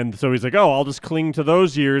best, and so he's like, oh, I'll just cling to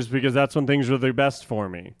those years because that's when things were the best for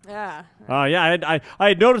me. Yeah. Yeah, I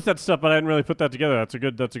had noticed that stuff, but I hadn't really put that together. That's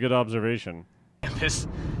a good observation. This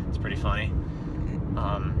is pretty funny.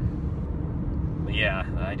 But yeah,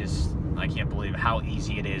 I can't believe how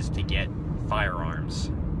easy it is to get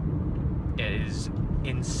firearms. It is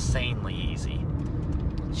insanely easy.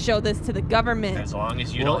 show this to the government. As long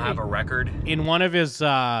as you don't have a record. In one of his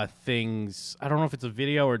things, I don't know if it's a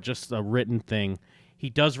video or just a written thing, he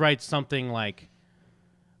does write something like,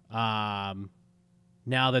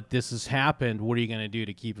 now that this has happened, what are you going to do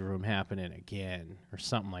to keep it from happening again? Or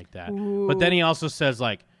something like that. Ooh. But then he also says,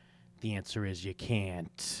 like, the answer is you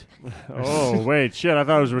can't. Oh, wait, shit, I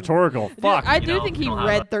thought it was rhetorical. Fuck. I do think he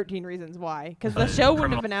read 13 Reasons Why, because the show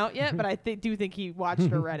wouldn't have been out yet, but I do think he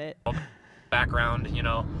watched or read it. Background, you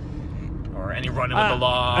know, or any running with the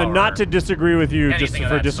law. And not to disagree with you just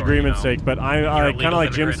for disagreement's sake, but I kind of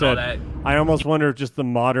like Jim said, I almost wonder if just the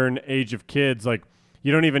modern age of kids, like,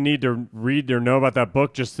 you don't even need to read or know about that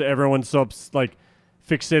book. Just everyone's so like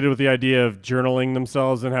fixated with the idea of journaling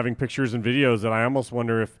themselves and having pictures and videos that I almost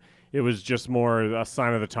wonder if it was just more a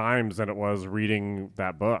sign of the times than it was reading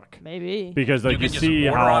that book. Maybe. Because like you see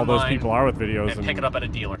how all those people are with videos and pick it up at a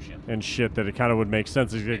dealership and shit, that it kind of would make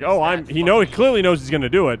sense. He's like, oh, he clearly knows he's going to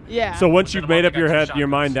do it. Yeah. So once you've made up your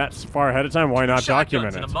mind that far ahead of time, why not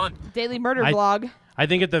document it? Daily murder vlog. I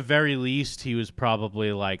think at the very least he was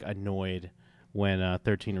probably like annoyed when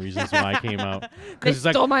 13 Reasons Why came out. They he's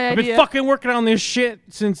like, stole my I've idea. been fucking working on this shit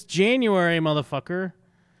since January, motherfucker.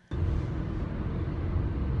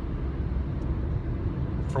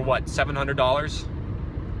 For what, $700?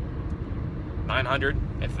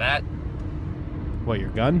 $900, if that. What,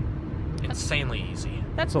 your gun? Insanely easy.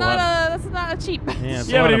 That's not a cheap. Yeah,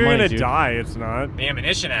 yeah, but if you're gonna die, it's not. The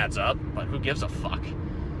ammunition adds up, but who gives a fuck?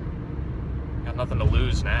 Got nothing to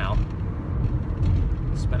lose now.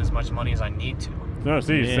 Spend as much money as I need to. No,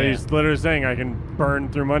 see, he's literally saying I can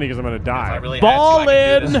burn through money because I'm gonna die.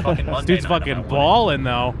 Ballin'! This dude's fucking ballin'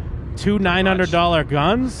 though. 2 $900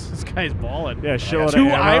 guns. This guy's ballin'. Yeah, show it. 2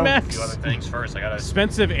 IMAX. A few other things first. I gotta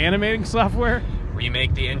expensive animating software.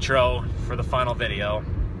 Remake the intro for the final video.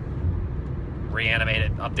 Reanimate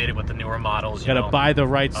it, update it with the newer models. You gotta buy the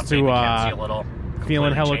rights to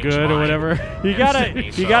Feeling Hella Good or whatever. You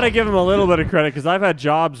gotta give him a little bit of credit, because I've had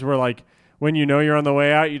jobs where like when you know you're on the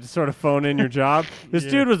way out, you just sort of phone in your job. This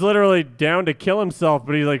dude was literally down to kill himself,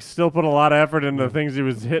 but he like still put a lot of effort into the things he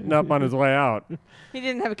was hitting up on his way out. He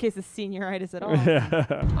didn't have a case of senioritis at all.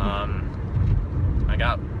 I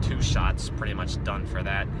got 2 shots pretty much done for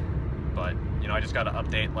that, but you know I just got to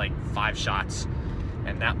update like 5 shots,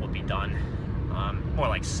 and that will be done. More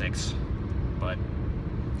like 6, but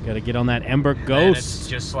gotta get on that Ember Ghost. And it's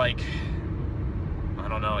just like, I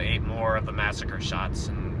don't know, 8 more of the massacre shots,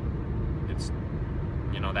 and it's,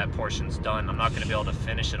 you know, that portion's done. I'm not gonna be able to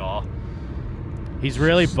finish it all. He's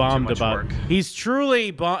really bummed about. He's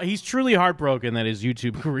truly heartbroken that his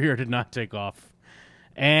YouTube career did not take off.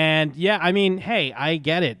 And yeah, I mean, hey, I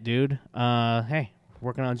get it, dude. Hey,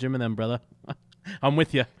 working on Jim and them, brother. I'm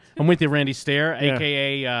with you. I'm with you, Randy Stair,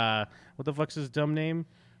 aka what the fuck's his dumb name?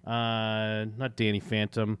 Not Danny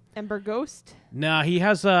Phantom. Ember Ghost? No, he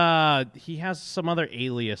has some other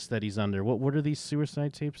alias that he's under. What are these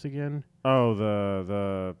suicide tapes again? Oh,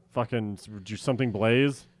 the fucking something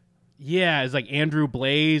Blaze. Yeah, it's like Andrew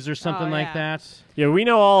Blaze or something like that. Yeah, we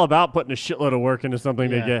know all about putting a shitload of work into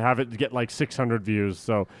something to have it get like 600 views.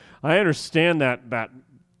 So I understand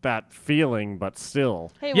that feeling, but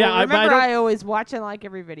still. Hey, well, remember I always watch and like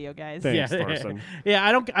every video, guys. Thanks, Thorson. Yeah,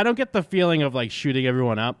 I don't get the feeling of like shooting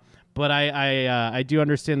everyone up, but I do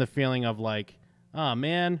understand the feeling of like, oh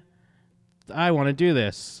man, I want to do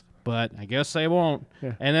this, but I guess I won't.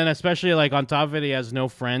 Yeah. And then especially like on top of it, he has no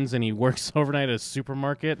friends and he works overnight at a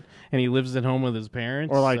supermarket and he lives at home with his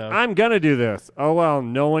parents. Or like, I'm gonna do this. Oh well,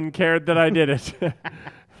 no one cared that I did it.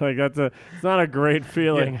 Like it's not a great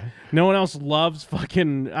feeling. Yeah. No one else loves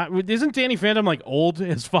fucking. Isn't Danny Phantom like old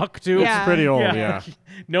as fuck too? Yeah. It's pretty old. Yeah.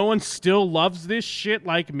 No one still loves this shit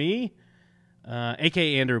like me.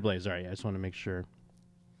 AKA Andrew Blaze. All right, I just want to make sure.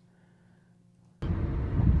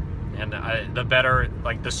 And the better,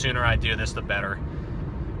 like the sooner I do this, the better.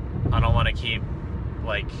 I don't want to keep,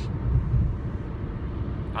 like.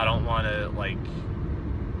 I don't want to like.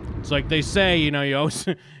 It's like they say, you know, you always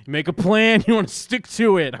make a plan, you want to stick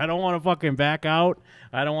to it. I don't want to fucking back out.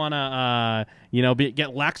 I don't want to, you know,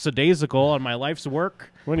 get lackadaisical on my life's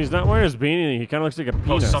work. When he's not wearing his beanie, he kind of looks like a penis.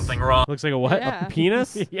 Post something wrong. Looks like a what? Yeah. A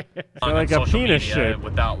penis? Yeah. Like a penis shape.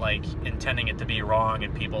 Without, like, intending it to be wrong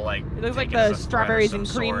and people, like, it looks like the strawberries and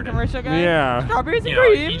cream commercial guy. Yeah. Strawberries and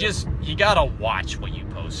cream. You gotta watch what you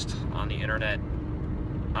post on the internet.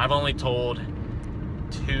 I've only told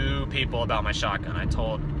 2 people about my shotgun. I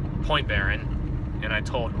told Point Baron, and I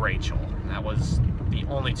told Rachel. That was the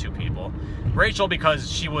only 2 people. Rachel,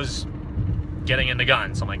 because she was getting into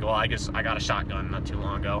guns. I'm like, well, I guess I got a shotgun not too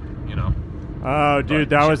long ago, you know. Oh, dude,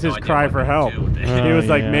 that was his cry for help. He was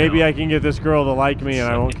like, maybe I can get this girl to like me and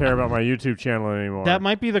I won't care about my YouTube channel anymore. That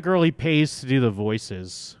might be the girl he pays to do the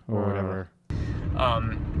voices or whatever.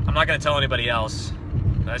 I'm not going to tell anybody else.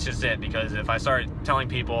 That's just it, because if I start telling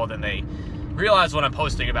people, then they realize what I'm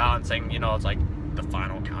posting about and saying, you know, it's like the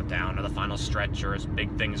final countdown or the final stretch or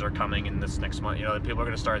big things are coming in this next month. You know, people are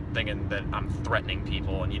going to start thinking that I'm threatening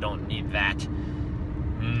people, and you don't need that.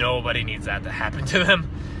 Nobody needs that to happen to them.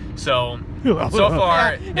 So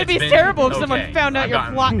far, it'd be terrible if someone found out your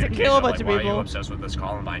plot to kill a bunch of people. Why are you obsessed with this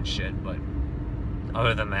Columbine shit? But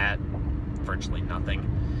other than that, virtually nothing.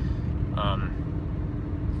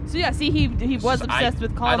 So yeah, see, he was obsessed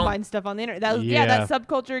with Columbine stuff on the internet. That was, that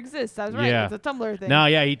subculture exists. I was right. It's a Tumblr thing. No,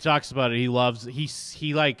 yeah, he talks about it. He loves. He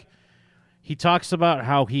talks about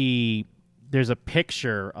how there's a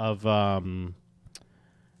picture of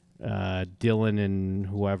Dylan and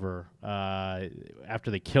whoever after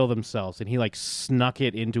they kill themselves, and he like snuck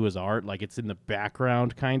it into his art, like it's in the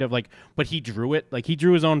background, kind of like. But he drew it, like he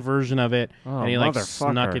drew his own version of it, and he like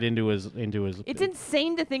snuck it into his. It's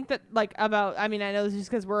insane to think that like about. I mean, I know this is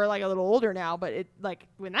just because we're like a little older now, but it like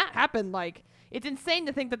when that happened, like it's insane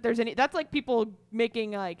to think that there's any. That's like people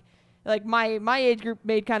making like my age group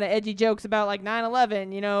made kind of edgy jokes about like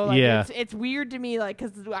 9/11. You know, like it's weird to me, like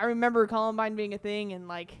because I remember Columbine being a thing, and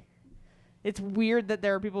like. It's weird that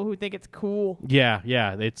there are people who think it's cool. Yeah,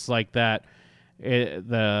 it's like that.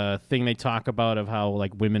 The thing they talk about of how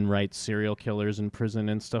like women write serial killers in prison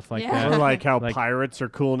and stuff like that. Or like how pirates are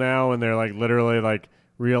cool now and they're like literally like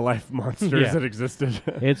real life monsters that existed.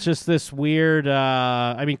 It's just this weird.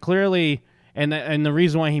 I mean, clearly, and the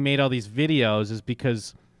reason why he made all these videos is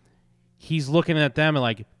because he's looking at them and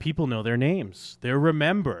like people know their names, they're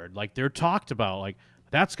remembered, like they're talked about. Like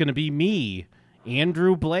that's gonna be me.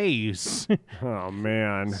 Andrew Blaze. Oh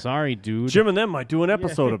man, sorry, dude. Jim and them might do an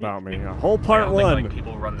episode about me. A whole part one. Like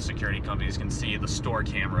people who run the security companies can see the store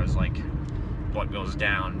cameras, like what goes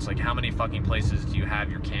down. It's like how many fucking places do you have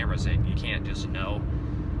your cameras in? You can't just know.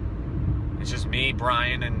 It's just me,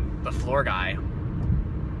 Brian, and the floor guy.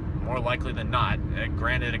 More likely than not.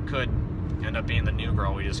 Granted, it could end up being the new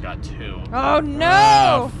girl. We just got 2. Oh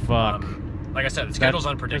no! Oh fuck. Like I said, the schedule's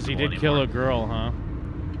unpredictable. Because he did kill a girl, huh?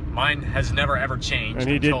 Mine has never ever changed. And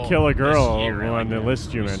he did kill a girl on the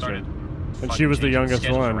list you mentioned. And she was the youngest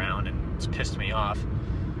one. Around and it's pissed me off.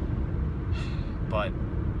 But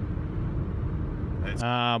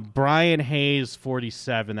Brian Hayes,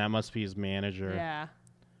 47. That must be his manager. Yeah.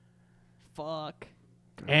 Fuck.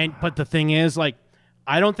 But the thing is, like,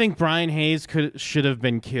 I don't think Brian Hayes should have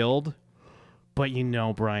been killed. But you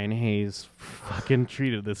know, Brian Hayes fucking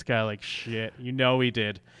treated this guy like shit. You know he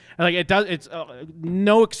did. Like it's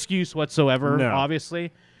no excuse whatsoever,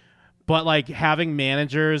 obviously. But like having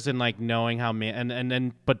managers and like knowing how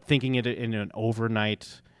but thinking it in an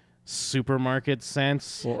overnight supermarket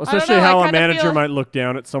sense. Well, especially how a manager might look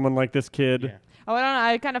down at someone like this kid. Yeah. Oh, I don't know.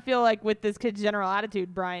 I kind of feel like with this kid's general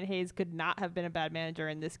attitude, Brian Hayes could not have been a bad manager,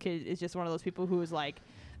 and this kid is just one of those people who is like,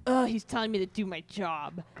 "Oh, he's telling me to do my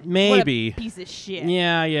job." Maybe. What a piece of shit.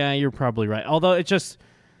 Yeah, you're probably right. Although it just,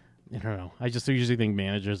 I don't know. I just usually think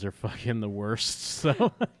managers are fucking the worst.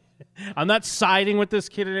 So I'm not siding with this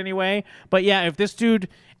kid in any way. But yeah, if this dude,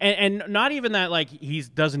 and not even that, like he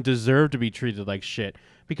doesn't deserve to be treated like shit.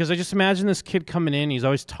 Because I just imagine this kid coming in. He's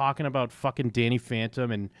always talking about fucking Danny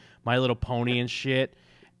Phantom and My Little Pony and shit.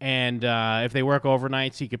 And if they work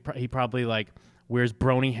overnights, he probably like wears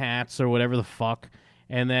brony hats or whatever the fuck.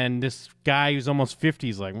 And then this guy who's almost 50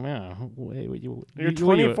 is like, man, you're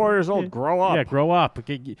 24 years old. Grow up. Yeah, grow up.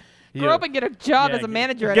 Grow up and get a job as a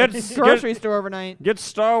manager at a grocery store overnight. Get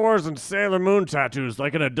Star Wars and Sailor Moon tattoos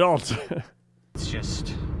like an adult. It's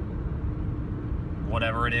just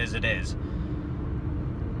whatever it is, it is.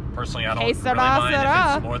 Personally, I don't really mind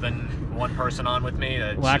if it's more than one person on with me.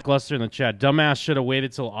 Lackluster in the chat. Dumbass should have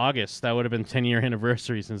waited till August. That would have been 10-year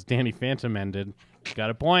anniversary since Danny Phantom ended. Got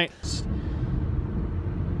a point.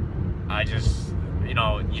 I just, you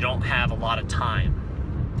don't have a lot of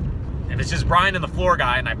time. If it's just Brian and the floor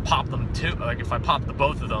guy and I pop them too, like if I pop the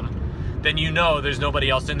both of them, then there's nobody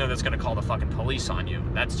else in there that's going to call the fucking police on you.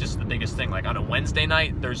 That's just the biggest thing. Like on a Wednesday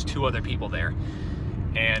night, there's 2 other people there.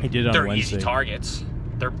 And they're easy targets.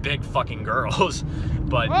 They're big fucking girls.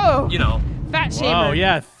 But, fat shamer. Oh,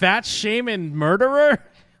 yeah, fat shaming murderer?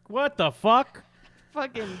 What the fuck?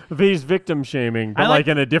 Fucking. He's victim shaming, but like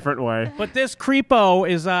in a different way. But this creepo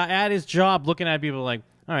is at his job looking at people like,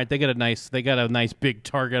 all right, they got a nice big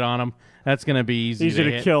target on them. That's gonna be easy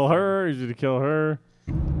to kill her. Easy to kill her.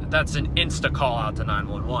 That's an insta call out to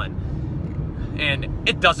 911, and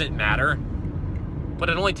it doesn't matter. But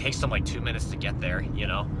it only takes them like 2 minutes to get there.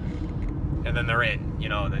 and then they're in, you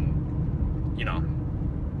know, then, you know,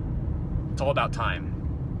 it's all about time.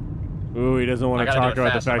 Ooh, he doesn't want to talk about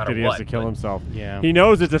the fast no fact that he matter has to what, kill but- himself. Yeah. He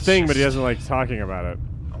knows it's a thing, but he doesn't like talking about it.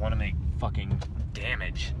 I want to make fucking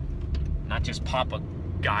damage, not just pop a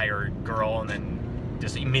guy or girl and then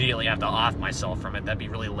just immediately have to off myself from it. That'd be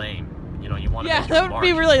really lame. You know, you want to Yeah, make your that would mark.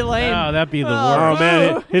 be really lame. Oh, that'd be the Oh worst.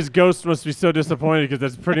 man, his ghost must be so disappointed because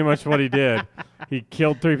that's pretty much what he did. He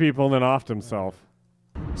killed 3 people and then offed himself.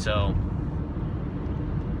 So,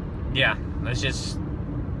 yeah, it's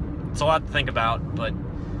a lot to think about, but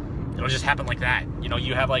it'll just happen like that. You know,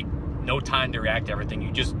 you have like no time to react to everything.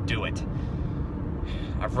 You just do it.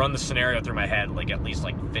 I've run the scenario through my head like at least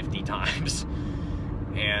like 50 times,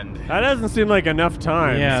 and That doesn't seem like enough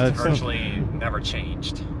time. Yeah, it's that's virtually never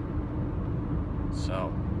changed.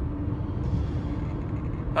 So,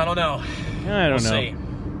 I don't know. I don't We'll know. see.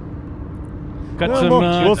 Got Well,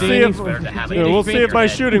 some. we'll see Danny- if Better to have a we'll see if my fingerhead.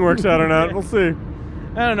 shooting works out or not. We'll see.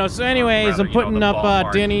 I don't know. So, anyways, rather, I'm you know, putting the up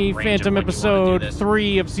ballpark Danny range of Phantom when you wanna do episode this.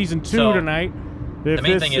 3 of season 2 So- tonight. If The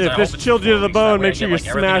main this, thing is, I if hope this it's chilled you to 4 the weeks, that bone, way I make sure get, you like,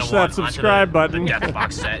 everything smash I that want onto subscribe button. The death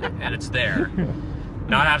box set, and it's there.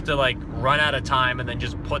 Not have to like run out of time and then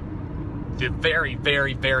just put the very,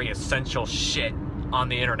 very, very essential shit on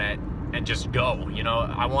the internet and just go. You know,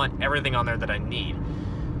 I want everything on there that I need,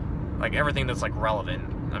 like everything that's like relevant.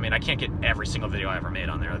 I mean, I can't get every single video I ever made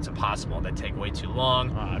on there. That's impossible. That'd take way too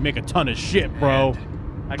long. I make a ton of shit, bro.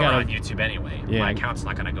 I They're got on YouTube anyway. Yeah. My account's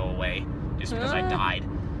not gonna go away just because I died.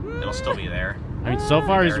 It'll still be there. I mean, so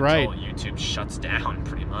far he's There right. until YouTube shuts down,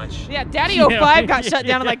 pretty much. Yeah, Daddy Yeah, 05 got shut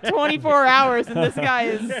down in yeah. like 24 hours, and this guy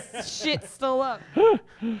is shit still up.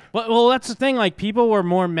 Well, that's the thing. Like, people were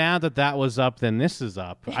more mad that that was up than this is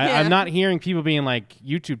up. Yeah. I'm not hearing people being like,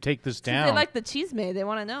 YouTube, take this down. They like the cheese made. They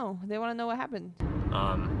want to know. They want to know what happened.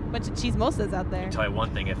 Bunch of cheese mosas out there. I'll tell you one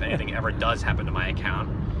thing: if anything ever does happen to my account,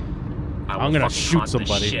 I will I'm gonna fucking shoot haunt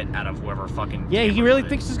somebody. the shit out of whoever fucking. Yeah, he tampered really with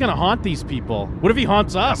thinks it. he's gonna haunt these people. What if he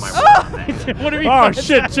haunts us? Got my word on that. What if he? Oh haunts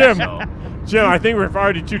shit, us? Jim! So, Jim, I think we're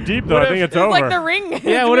already too deep though. What I think if- it's It's over. like the ring.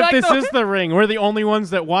 Yeah, It's what if like this the- is the ring? We're the only ones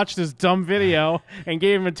that watched this dumb video and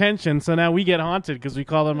gave him attention, so now we get haunted because we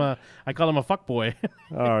call him I call him a fuckboy.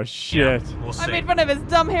 Oh yeah, shit! we'll see. I made fun of his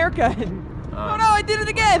dumb haircut. Oh no, I did it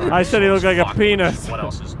again. I said he looked like a Fuck. penis. What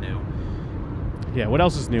else is new? Yeah, what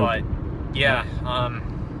else is new? But yeah,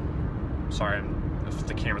 sorry if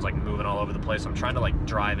the camera's like moving all over the place. I'm trying to like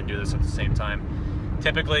drive and do this at the same time.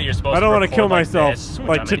 Typically, you're supposed I don't to wanna record kill like myself, this, which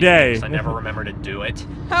like I'm an today. idiot 'cause I never remember to do it.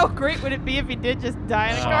 How great would it be if he did just die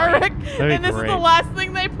in a car Sorry. wreck? That'd be And this is great. the last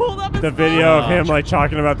thing they pulled up. His The phone? video of him like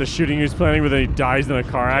talking about the shooting he was planning, but then he dies in a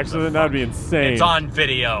car accident. That would be insane. It's on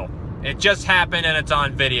video. It just happened and it's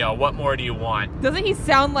on video. What more do you want? Doesn't he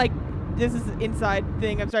sound like this is an inside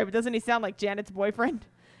thing? I'm sorry, but doesn't he sound like Janet's boyfriend?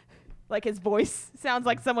 Like his voice sounds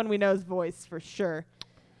like someone we know's voice for sure.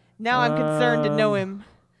 Now I'm concerned to know him.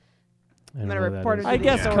 I I'm don't gonna know who that report is. it. I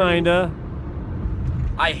guess kinda.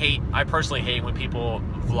 I personally hate when people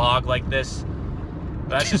vlog like this.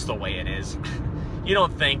 That's just the way it is. You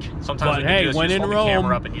don't think. Sometimes But when hey, you do this, when you just in hold Rome. the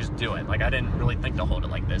camera up and you just do it. Like, I didn't really think to hold it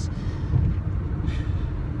like this.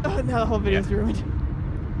 Oh, now the whole video's ruined.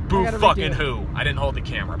 Boo gotta fucking redo it. who? I didn't hold the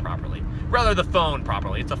camera properly. Rather the phone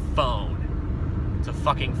properly. It's a phone. It's a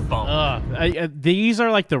fucking phone. These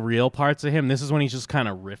are like the real parts of him. This is when he's just kind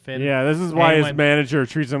of riffing. Yeah, this is why And his when- manager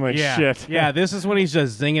treats him like yeah, shit. yeah, this is when he's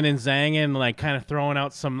just zinging and zanging, like kind of throwing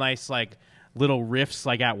out some nice like little riffs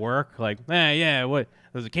like at work, like, yeah, what?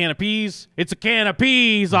 There's a can of peas. It's a can of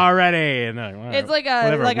peas already. And It's like a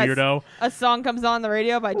whatever, like weirdo. a song comes on the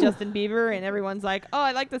radio by Justin Bieber, and everyone's like, "Oh,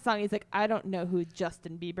 I like the song." He's like, "I don't know who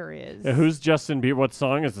Justin Bieber is." Yeah, who's Justin Bieber? What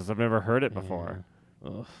song is this? I've never heard it before.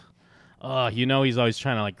 You know he's always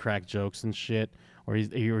trying to like crack jokes and shit, or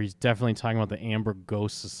he's definitely talking about the Amber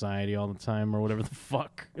Ghost Society all the time, or whatever the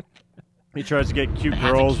fuck. He tries to get cute They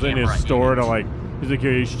have a girls in his camera store in to it. like. He's like,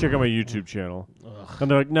 "Here, you should check out my YouTube channel." And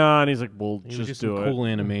they're like, "Nah," and he's like, "Well, He would just some do cool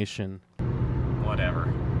it." animation.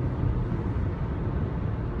 Whatever.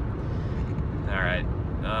 Alright.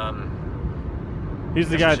 He's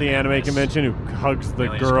the guy at the anime convention who hugs the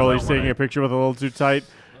Really just girl go he's out taking when a picture with a little too tight.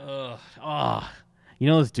 You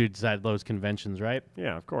know this dude's at those conventions, right?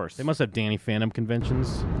 Yeah, of course. They must have Danny Phantom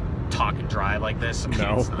conventions. Talk and drive like this. I mean,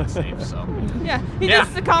 No. it's not safe, so. Yeah, he Yeah,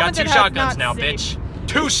 just got commented 2 how shotguns it's now, not safe. bitch.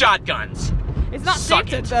 2 shotguns. It's not Suck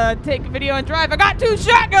safe it. to take a video and drive. I got 2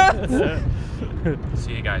 shotguns.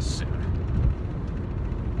 See you guys soon.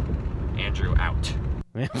 Andrew out.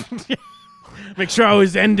 Make sure I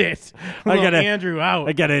always end it. I gotta Andrew out.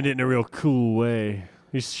 I gotta end it in a real cool way.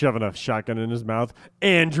 He's shoving a shotgun in his mouth.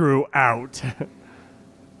 Andrew out.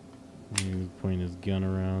 He's pointing his gun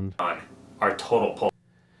around. Our total pull.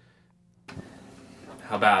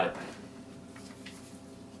 How about it?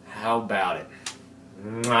 How about it?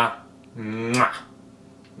 Mwah. Mwah.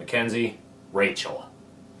 Mackenzie, Rachel.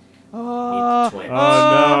 Oh,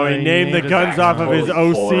 no, he named the guns off of his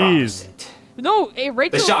OCs. No,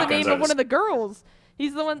 Rachel's the name of are one of the girls.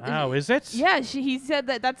 He's the one. Oh, is it? Yeah, he said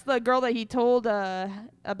that's the girl that he told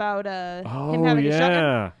about Oh, him having a shotgun.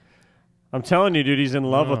 yeah. I'm telling you, dude, he's in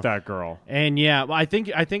love with that girl. And yeah, well, I think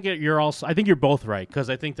you're both right, because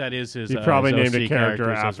I think that is his. He probably his named OC a character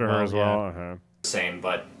characters after her as well. Yeah. Same,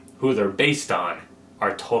 but who they're based on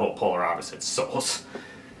are total polar opposite souls.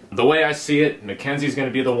 The way I see it, Mackenzie's going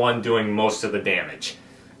to be the one doing most of the damage.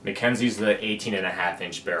 Mackenzie's the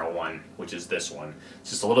 18.5-inch barrel one, which is this one. It's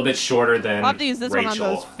just a little bit shorter than I'll have to use this Rachel, one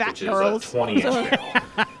on those fat which girls. is a 20-inch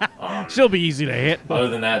barrel. She'll be easy to hit. Other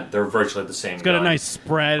than that, they're virtually the same. It's got a nice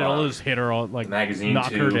spread. It'll just hit her, like magazine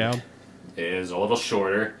knock her down. Is a little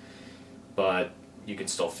shorter, but you can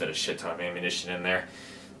still fit a shit ton of ammunition in there.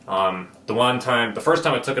 The first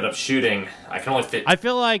time I took it up shooting, I can only fit. I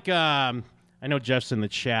feel like I know Jeff's in the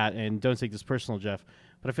chat, and don't take this personal, Jeff,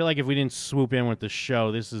 but I feel like if we didn't swoop in with the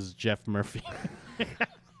show, this is Jeff Murphy.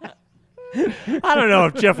 I don't know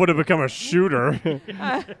if Jeff would have become a shooter.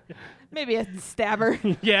 Maybe a stabber.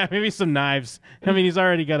 Yeah, maybe some knives. I mean, he's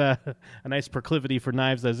already got a nice proclivity for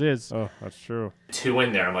knives as is. Oh, that's true. 2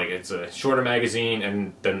 in there. I'm like, it's a shorter magazine,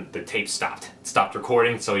 and then the tape stopped. It stopped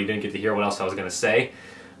recording, so you didn't get to hear what else I was going to say.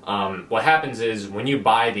 What happens is when you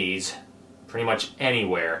buy these, pretty much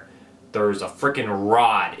anywhere, there's a freaking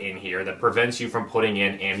rod in here that prevents you from putting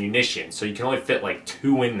in ammunition. So you can only fit like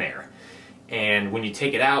 2 in there. And when you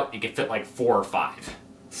take it out, you can fit like 4 or 5.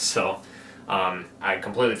 So I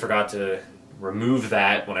completely forgot to remove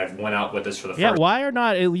that when I went out with this for the first. Yeah, why are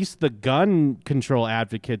not at least the gun control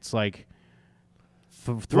advocates like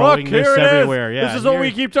throwing Look, this here it everywhere? is. Yeah, this is what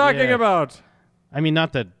we keep talking about. I mean,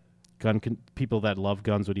 not that people that love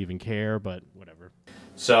guns would even care, but whatever.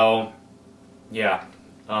 So, yeah.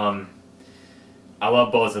 I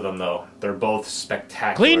love both of them, though. They're both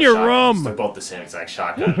spectacular. Clean your shotguns. room! They're both the same exact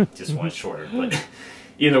shotgun, just one shorter. But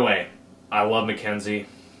either way, I love Mackenzie.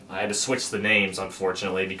 I had to switch the names,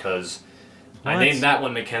 unfortunately, because I named that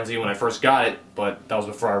one Mackenzie when I first got it, but that was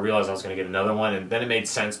before I realized I was going to get another one. And then it made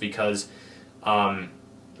sense because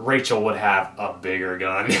Rachel would have a bigger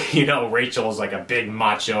gun. You know, Rachel's like a big,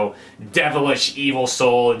 macho, devilish, evil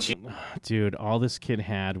soul. And she... Dude, all this kid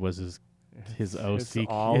had was his OC,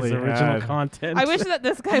 all his he original had. content. I wish that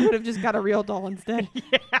this guy would have just got a real doll instead.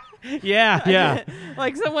 Yeah.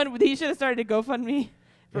 Like he should have started a GoFundMe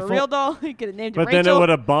for a real doll. He could have named it But Rachel. then it would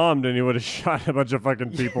have bombed, and he would have shot a bunch of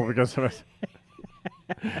fucking people because of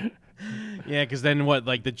it. Yeah, because then what?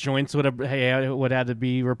 Like the joints would have to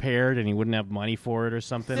be repaired, and he wouldn't have money for it or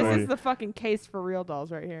something. This is the fucking case for real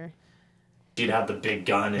dolls right here. She'd have the big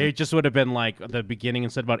gun. And it just would have been like the beginning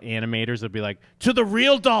instead about animators. It'd be like, to the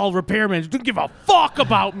real doll repairman, don't give a fuck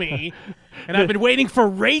about me. And I've been waiting for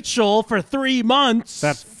Rachel for 3 months.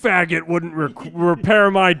 That faggot wouldn't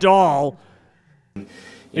repair my doll.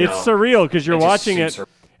 It's surreal because you're watching it,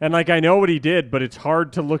 and like I know what he did, but it's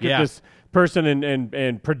hard to look at this person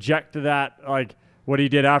and project that like what he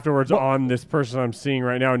did afterwards on this person I'm seeing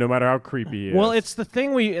right now, no matter how creepy he is. Well, it's the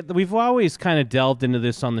thing we've always kind of delved into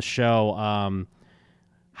this on the show.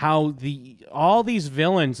 How all these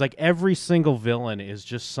villains, like every single villain, is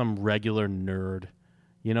just some regular nerd.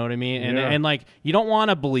 You know what I mean? And like you don't want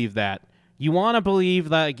to believe that. You want to believe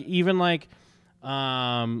that even like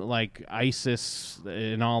ISIS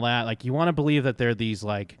and all that. Like you want to believe that they're these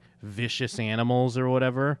like vicious animals or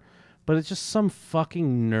whatever. But it's just some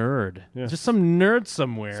fucking nerd. Yeah. Just some nerd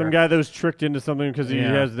somewhere. Some guy that was tricked into something because he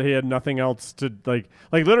had nothing else to like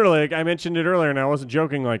literally. Like I mentioned it earlier, and I wasn't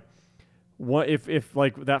joking. Like, what if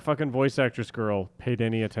like that fucking voice actress girl paid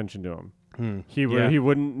any attention to him? He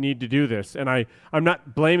wouldn't need to do this. And I'm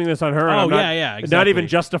not blaming this on her. Oh, and I'm exactly. Not even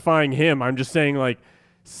justifying him. I'm just saying like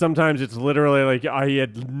sometimes it's literally like he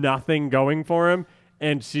had nothing going for him.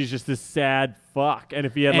 And she's just this sad fuck. And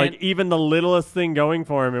if he had like even the littlest thing going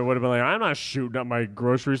for him, it would have been like, I'm not shooting up my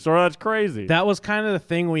grocery store. That's crazy. That was kind of the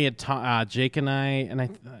thing we had Jake and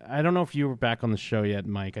I don't know if you were back on the show yet,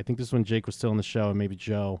 Mike. I think this is when Jake was still on the show, and maybe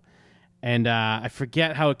Joe. And I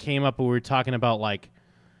forget how it came up, but we were talking about like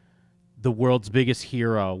the world's biggest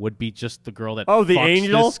hero would be just the girl that the fucks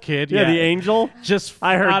angel this kid. Yeah, the angel. Just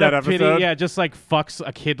I heard that episode. Pity, just like fucks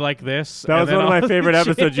a kid like this. That was one of my favorite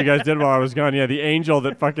episodes you guys did while I was gone. Yeah, the angel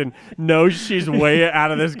that fucking knows she's way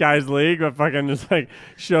out of this guy's league, but fucking just like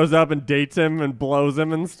shows up and dates him and blows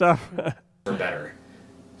him and stuff. Or better.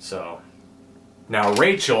 So now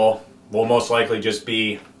Rachel will most likely just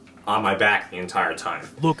be on my back the entire time.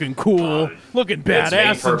 Looking cool, looking badass. Its main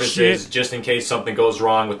and purpose shit. is just in case something goes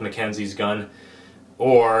wrong with Mackenzie's gun,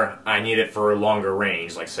 or I need it for longer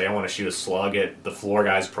range. Like, say I want to shoot a slug at the floor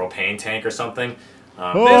guy's propane tank or something.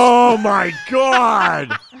 Oh my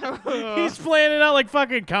god! He's playing it out like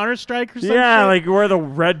fucking Counter-Strike or something. Yeah, like where the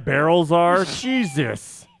red barrels are.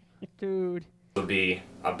 Jesus. Dude. Would be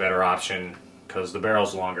a better option because the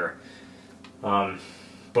barrel's longer.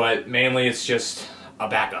 But mainly it's just a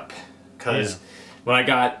backup. Because when I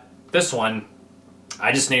got this one,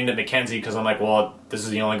 I just named it Mackenzie because I'm like, well, this is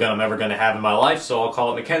the only gun I'm ever going to have in my life, so I'll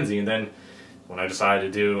call it Mackenzie. And then when I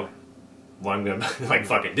decided to do what I'm going to like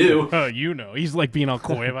fucking do. Oh, you know. He's like being all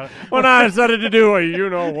coy about it. When I decided to do a you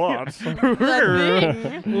know what.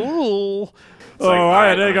 Ooh. Like, I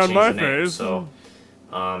had I'm egg gonna on change my the name. face. So,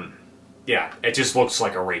 yeah, it just looks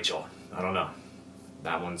like a Rachel. I don't know.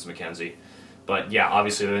 That one's Mackenzie. But yeah,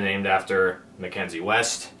 obviously they're named after Mackenzie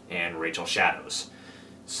West and Rachel Shadows.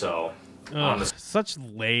 So, such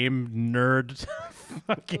lame nerd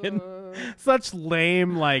fucking such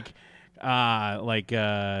lame like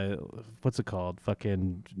what's it called?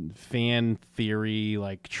 Fucking fan theory,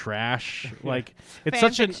 like trash. Like it's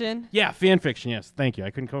fan such fiction. fan fiction. Yes, thank you.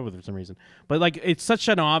 I couldn't come up with it for some reason, but like it's such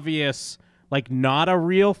an obvious, like not a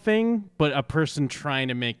real thing, but a person trying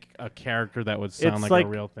to make a character that would sound like a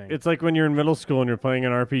real thing. It's like when you're in middle school and you're playing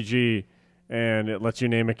an RPG. And it lets you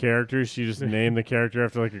name a character, so you just name the character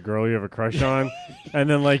after like a girl you have a crush on, and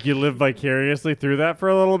then like you live vicariously through that for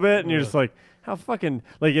a little bit, and you're just like, how fucking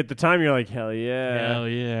like at the time you're like, hell yeah,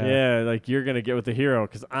 yeah, like you're gonna get with the hero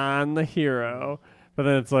because I'm the hero, but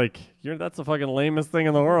then it's like that's the fucking lamest thing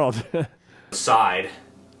in the world. Side,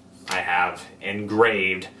 I have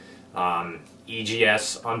engraved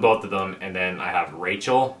EGS on both of them, and then I have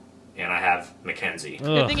Rachel. And I have Mackenzie.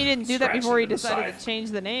 Good thing you didn't do that before you decided side. to change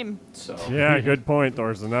the name. So yeah, good point,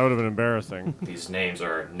 Thorsten. That would have been embarrassing. These names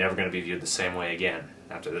are never going to be viewed the same way again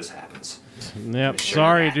after this happens. Yep,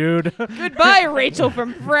 sorry, dude. Goodbye, Rachel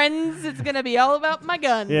from Friends. It's going to be all about my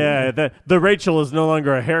gun. Yeah, the Rachel is no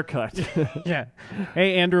longer a haircut. Yeah.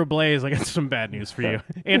 Hey, Andrew Blaze, I got some bad news for you.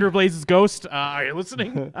 Andrew Blaze's ghost, are you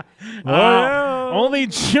listening? Only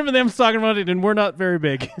Jim and them's talking about it, and we're not very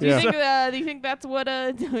big. Do you think that's what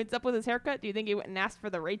it's up with his haircut? Do you think he went and asked for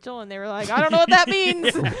the Rachel, and they were like, I don't know what that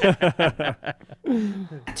means?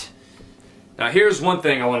 Now, here's one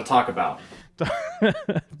thing I want to talk about.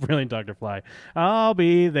 Brilliant, Dr. Fly. I'll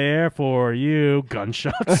be there for you.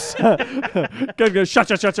 Gunshots. Go, shot.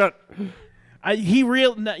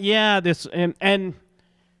 This and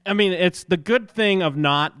I mean, it's the good thing of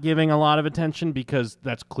not giving a lot of attention because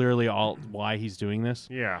that's clearly all why he's doing this.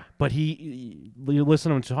 Yeah. But you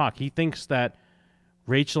listen to him talk. He thinks that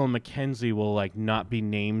Rachel and Mackenzie will like not be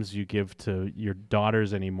names you give to your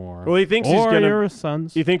daughters anymore. Well, he thinks he's gonna your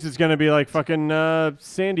sons. He thinks it's gonna be like fucking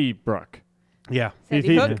Sandy Brook. Yeah.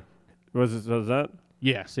 Sandy Hook? Was that?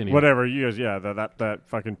 Yeah, Sandy whatever. That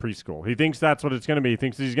fucking preschool. He thinks that's what it's going to be. He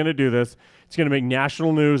thinks he's going to do this. It's going to make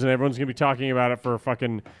national news, and everyone's going to be talking about it for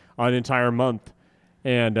fucking an entire month.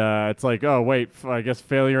 And it's like, oh, wait, I guess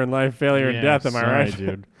failure in life, failure in death. Am I right?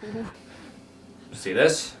 Dude? See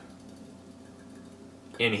this?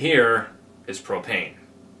 In here is propane.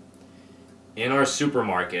 In our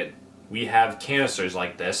supermarket, we have canisters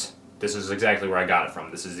like this. This is exactly where I got it from.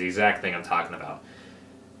 This is the exact thing I'm talking about.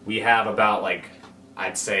 We have about, like,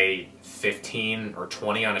 I'd say 15 or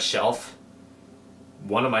 20 on a shelf.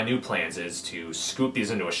 One of my new plans is to scoop these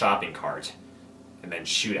into a shopping cart and then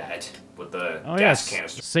shoot at it with the gas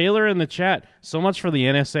canister. Sailor in the chat. So much for the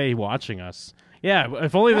NSA watching us. Yeah,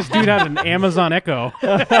 if only this dude had an Amazon Echo.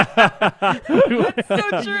 That's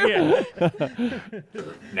so true. Yeah.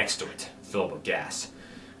 Next to it, filled with gas.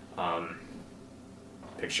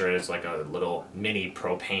 Picture it as like a little mini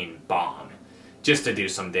propane bomb, just to do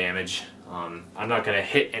some damage. I'm not gonna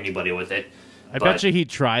hit anybody with it. I bet you he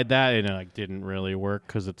tried that and it like didn't really work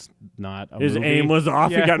because it's not a His movie. aim was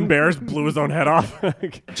off. Yeah. He got embarrassed, blew his own head off.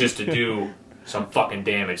 Just to do some fucking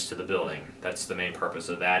damage to the building. That's the main purpose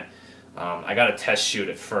of that. I gotta test shoot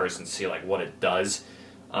it first and see like what it does.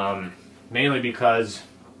 Mainly because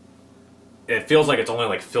it feels like it's only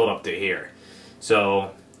like filled up to here.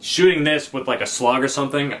 So shooting this with like a slug or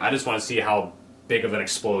something, I just want to see how big of an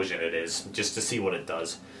explosion it is, just to see what it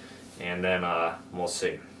does, and then we'll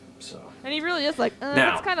see. So. And he really is like, now,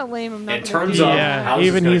 that's kind of lame. I'm not in gonna terms do of that. how this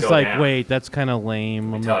even is he's gonna go like, down, wait, that's kind of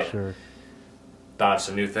lame. I'm not sure. Thought of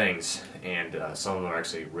some new things, and some of them are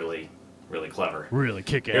actually really clever. Really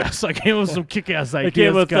kick ass. I came up with some kick ass ideas. I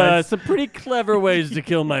came with guys. some pretty clever ways to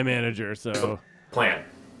kill my manager. So plan.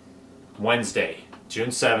 Wednesday, June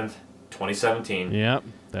 7th, 2017. Yep.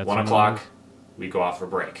 That's 1 o'clock. we go out for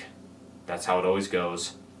break. That's how it always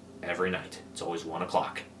goes every night. It's always 1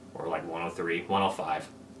 o'clock or like 1:03, 1:05.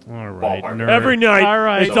 All right, Ballpark. nerd. Every night. All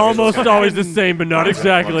right. It's almost always the same, but not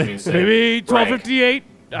exactly. Maybe 12:58.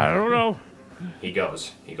 I don't know. He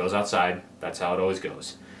goes outside. That's how it always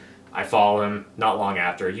goes. I follow him not long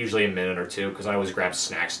after, usually a minute or two, because I always grab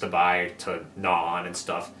snacks to buy to gnaw on and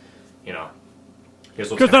stuff. You know,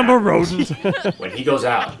 because I'm a rodent. When he goes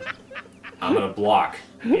out, I'm going to block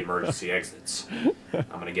the emergency exits. I'm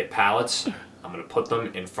going to get pallets. I'm going to put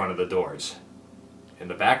them in front of the doors. In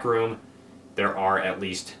the back room, there are at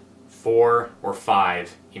least 4 or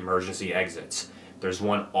 5 emergency exits. There's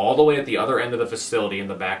one all the way at the other end of the facility in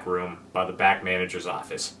the back room by the back manager's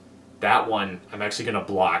office. That one I'm actually going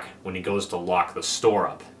to block when he goes to lock the store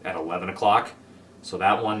up at 11 o'clock. So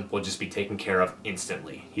that one will just be taken care of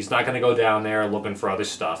instantly. He's not going to go down there looking for other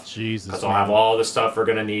stuff. Jesus. Because I'll have all the stuff we're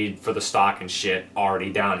going to need for the stock and shit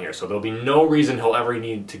already down here. So there'll be no reason he'll ever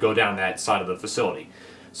need to go down that side of the facility.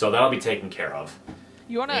 So that'll be taken care of.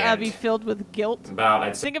 You want to be filled with guilt?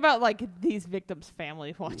 Think about like these victims'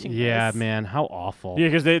 families watching Yeah, this. man, how awful. Yeah,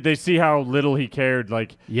 because they see how little he cared.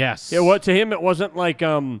 Like, yes. Yeah, what to him it wasn't like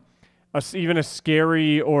even a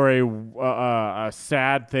scary or a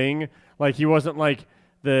sad thing. Like he wasn't like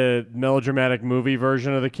the melodramatic movie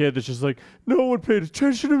version of the kid that's just like, no one paid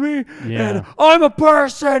attention to me, and I'm a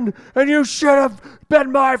person, and you should have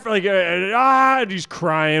been my friend. And he's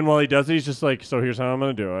crying while he does it. He's just like, so here's how I'm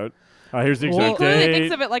gonna do it. Here's the exact He clearly date.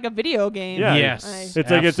 thinks of it like a video game. Yeah, yes,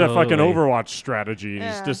 it's like it's a fucking absolutely. Overwatch strategy.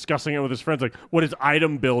 Yeah. He's discussing it with his friends, like what his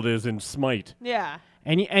item build is in Smite. Yeah.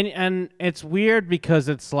 And it's weird because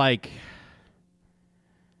it's like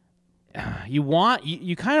you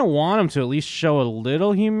kind of want him to at least show a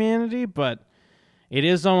little humanity, but it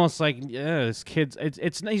is almost like this kid's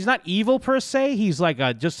he's not evil per se. He's like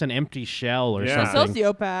just an empty shell or something.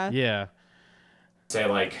 A sociopath. Yeah. Say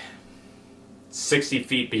like 60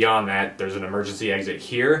 feet beyond that, there's an emergency exit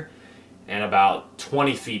here, and about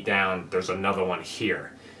 20 feet down, there's another one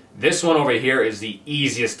here. This one over here is the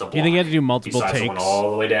easiest to block. You think you had to do multiple besides takes? The one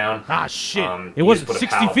all the way down. Ah, shit. You It wasn't just put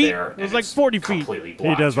a 60 pallet feet. there, It was and like it's 40 feet. completely He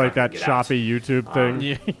blocked. does You're like not that gonna get out. choppy YouTube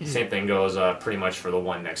thing. Same thing goes pretty much for the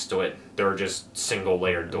one next to it. They're just single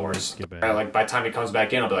layered doors. Like by the time he comes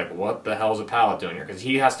back in, I'll be like, what the hell is a pallet doing here? Because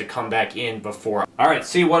he has to come back in before. All right,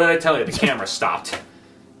 see, what did I tell you? The camera stopped.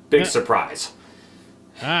 Big surprise.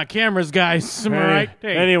 Cameras, guys. Am I right?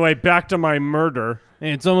 Hey. Anyway, back to my murder.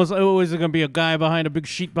 Hey, it's almost always going to be a guy behind a big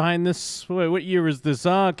sheet behind this. Wait, what year is this?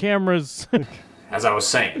 Cameras. As I was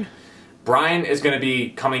saying, Brian is going to be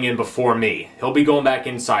coming in before me. He'll be going back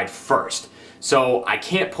inside first. So I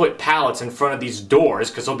can't put pallets in front of these doors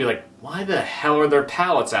because he'll be like, why the hell are there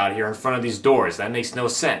pallets out here in front of these doors? That makes no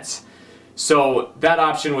sense. So that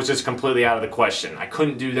option was just completely out of the question. I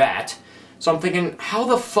couldn't do that. So I'm thinking, how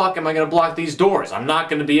the fuck am I going to block these doors? I'm not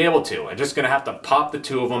going to be able to. I'm just going to have to pop the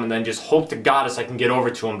 2 of them and then just hope to goddess I can get over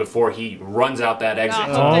to him before he runs out that exit.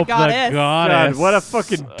 Oh, the goddess. God, what a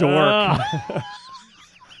fucking dork.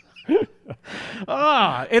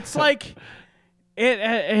 It's like it,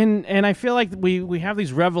 and I feel like we have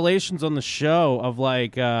these revelations on the show of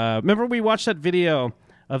like remember we watched that video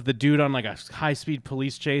of the dude on like a high-speed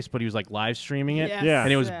police chase, but he was like live streaming it, Yes. Yeah.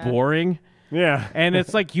 and it was boring. Yeah. And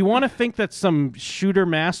it's like you want to think that some shooter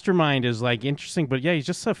mastermind is like interesting, but yeah, he's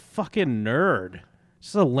just a fucking nerd.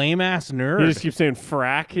 Just a lame ass nerd. He just keeps saying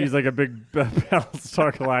frack. He's like a big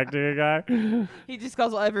Battlestar Galactica guy. He just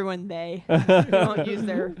calls everyone they. He won't use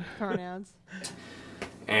their pronouns.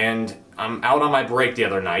 And I'm out on my break the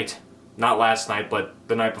other night. Not last night, but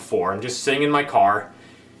the night before. I'm just sitting in my car,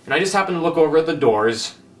 and I just happened to look over at the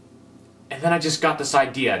doors, and then I just got this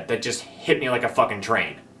idea that just hit me like a fucking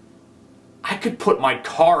train. I could put my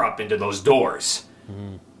car up into those doors.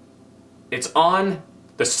 It's on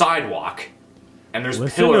the sidewalk, and there's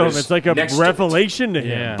Listen to him. pillars It's like a next revelation to him.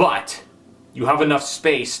 Yeah. But you have enough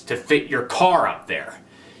space to fit your car up there.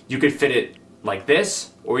 You could fit it like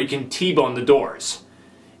this, or you can T-bone the doors.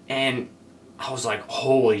 And I was like,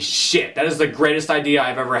 holy shit, that is the greatest idea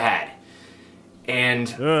I've ever had. And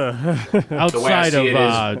the way I outside see it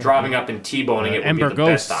of is driving up and T-boning it would Ember be the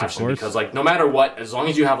Ghosts, best of option, course. because like no matter what, as long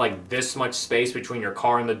as you have like this much space between your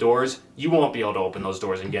car and the doors, you won't be able to open those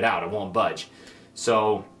doors and get out. It won't budge.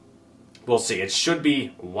 So we'll see. It should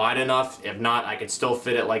be wide enough. If not, I could still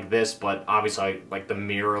fit it like this, but obviously like the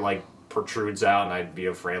mirror like protrudes out, and I'd be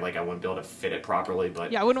afraid like I wouldn't be able to fit it properly.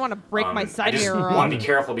 But Yeah, I wouldn't want to break my I side just mirror want to off. be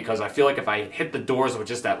careful, because I feel like if I hit the doors with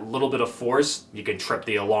just that little bit of force, you can trip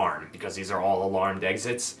the alarm, because these are all alarmed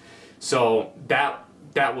exits. So that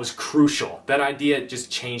was crucial. That idea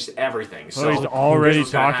just changed everything. So he's already here's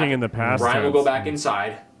what's gonna talking in happen. the past Brian will tense. go back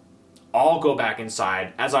inside. I'll go back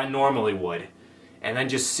inside as I normally would, and then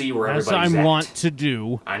just see where everybody's as I at. want to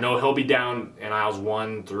do. I know he'll be down in aisles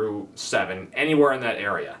 1 through 7, anywhere in that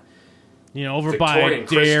area. You know, over Victoria by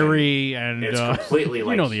dairy and it's completely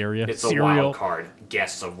like you know the area. It's Cereal. a wild card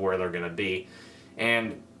guess of where they're going to be.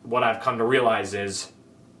 And what I've come to realize is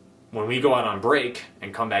when we go out on break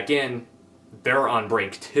and come back in, they're on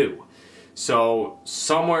break too. So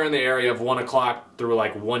somewhere in the area of 1 o'clock through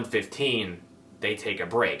like 1:15, they take a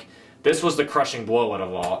break. This was the crushing blow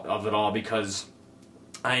of it all because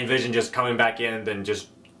I envisioned just coming back in and then just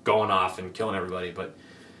going off and killing everybody, but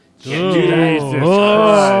can't do that.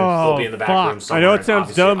 They'll be in the back room somewhere. I know it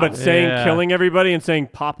sounds dumb, but saying killing everybody and saying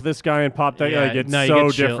pop this guy and pop that guy, like, it's so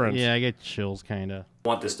different. Yeah, I get chills, kind of. I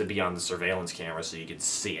want this to be on the surveillance camera so you can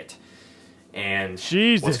see it. And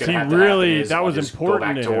Jesus, he really, that was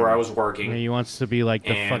important. Go back to where I was working. Yeah, he wants to be like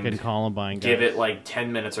the fucking Columbine guy. Give it like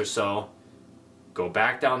 10 minutes or so. Go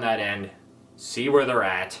back down that end, see where they're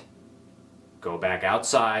at, go back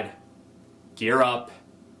outside, gear up,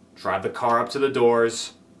 drive the car up to the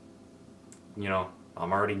doors. You know,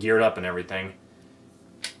 I'm already geared up and everything.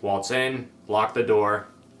 Waltz in, lock the door,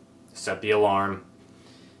 set the alarm,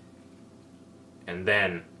 and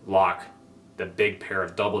then lock the big pair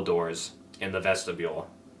of double doors in the vestibule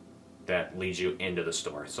that leads you into the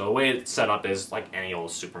store. So the way it's set up is like any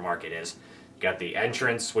old supermarket is. You got the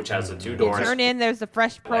entrance, which has the 2 doors. You turn in, there's the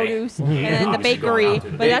fresh produce, and then the bakery.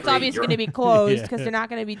 But that's obviously going to be closed because they're not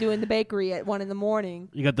going to be doing the bakery at 1 in the morning.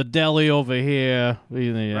 You got the deli over here.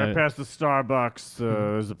 Right past the Starbucks,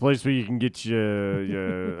 there's a place where you can get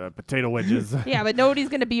your potato wedges. Yeah, but nobody's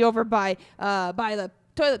going to be over by the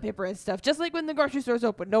toilet paper and stuff. Just like when the grocery store's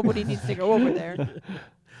open, nobody needs to go over there.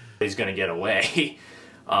 He's going to get away.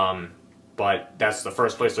 But that's the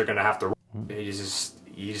first place they're going to have to run.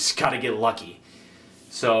 You just got to get lucky.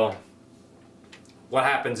 So what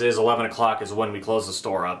happens is 11 o'clock is when we close the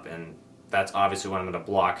store up, and that's obviously when I'm going to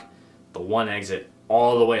block the one exit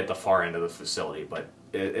all the way at the far end of the facility. But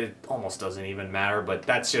it almost doesn't even matter. But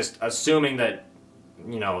that's just assuming that,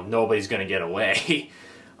 you know, nobody's going to get away.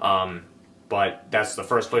 But that's the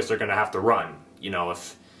first place they're going to have to run. You know,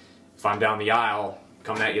 if I'm down the aisle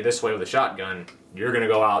coming at you this way with a shotgun, you're going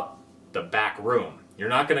to go out the back room. You're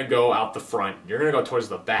not going to go out the front. You're going to go towards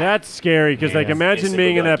the back. That's scary because, like, imagine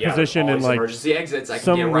being in that position and, like, emergency exits.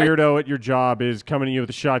 some weirdo at your job is coming to you with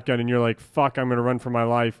a shotgun and you're like, fuck, I'm going to run for my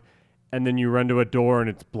life. And then you run to a door and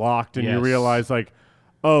it's blocked and you realize, like,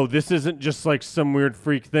 oh, this isn't just, like, some weird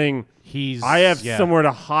freak thing. I have somewhere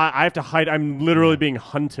to hide. I have to hide. I'm literally being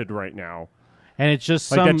hunted right now. And it's just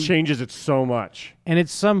like that changes it so much. And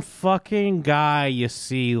it's some fucking guy you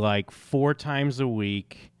see like 4 times a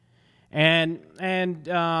week. And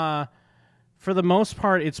for the most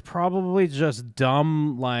part, it's probably just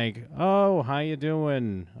dumb, like, oh, how you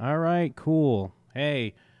doing? All right, cool.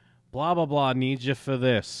 Hey, blah, blah, blah, need you for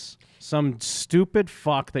this. Some stupid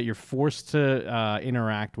fuck that you're forced to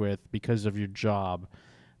interact with because of your job.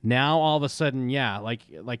 Now, all of a sudden, yeah,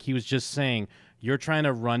 like he was just saying, you're trying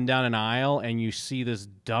to run down an aisle and you see this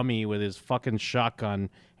dummy with his fucking shotgun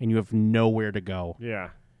and you have nowhere to go. Yeah.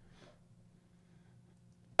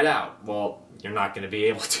 Out. Well, you're not going to be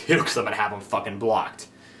able to because I'm going to have them fucking blocked.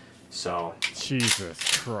 So.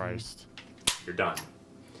 Jesus Christ. You're done.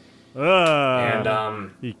 And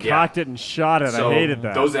he cocked it and shot it. So I hated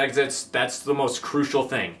that. Those exits, that's the most crucial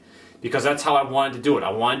thing. Because that's how I wanted to do it. I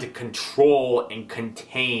wanted to control and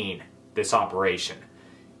contain this operation.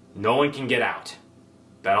 No one can get out.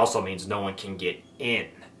 That also means no one can get in.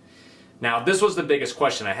 Now, this was the biggest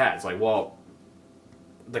question I had. It's like, well,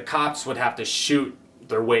 the cops would have to shoot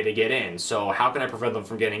their way to get in. So how can I prevent them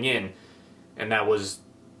from getting in? And that was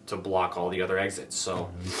to block all the other exits.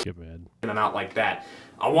 So I'm out like that.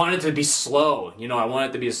 I wanted it to be slow. You know, I want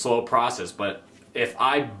it to be a slow process. But if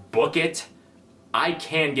I book it, I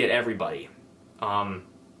can get everybody.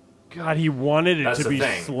 God, he wanted it to be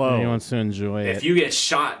slow. He wants to enjoy it. If you get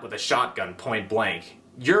shot with a shotgun point blank,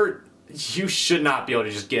 you should not be able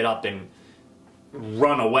to just get up and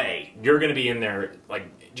run away. You're going to be in there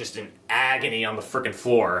like just in agony on the frickin'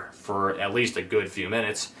 floor for at least a good few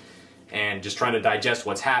minutes and just trying to digest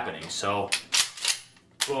what's happening. So,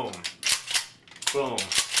 boom, boom,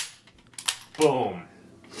 boom.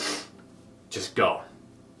 Just go.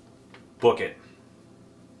 Book it.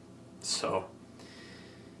 So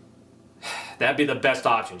that'd be the best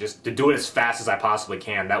option, just to do it as fast as I possibly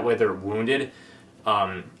can. That way they're wounded.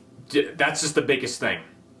 That's just the biggest thing.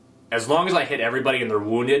 As long as I hit everybody and they're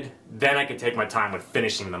wounded, then I can take my time with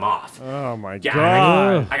finishing them off. Oh my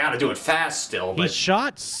God. I got to do it fast still. He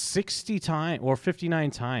shot 60 times or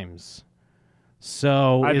 59 times.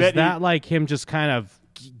 So is that like him just kind of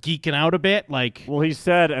geeking out a bit. Like, well, he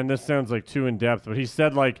said, and this sounds like too in depth, but he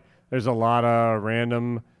said like there's a lot of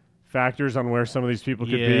random factors on where some of these people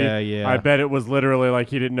could be. Yeah. I bet it was literally like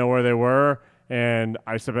he didn't know where they were. And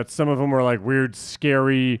I bet some of them were like weird,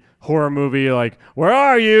 scary horror movie, like, where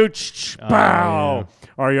are you? Pow! Yeah.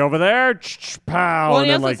 Are you over there? Pow! Well, and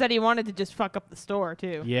he then, also like, said he wanted to just fuck up the store,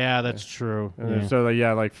 too. Yeah, that's true. Yeah. So,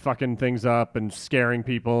 like fucking things up and scaring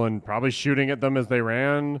people and probably shooting at them as they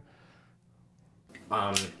ran.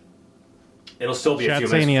 It'll still be a few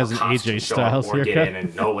saying minutes he has for an cops to AJ show Styles up or get haircut. in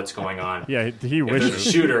and know what's going on. Yeah, he if wishes. There's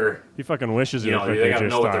a shooter, he fucking wishes. You know, like they got to AJ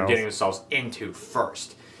know what they're Styles. getting themselves into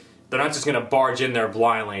first. They're not just going to barge in there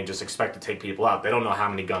blindly and just expect to take people out. They don't know how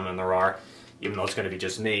many gunmen there are, even though it's going to be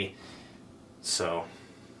just me. So,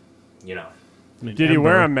 you know. Did he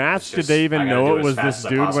wear a mask? Did they even know it was this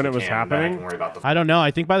dude when it was happening? I don't know.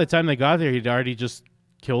 I think by the time they got there, he'd already just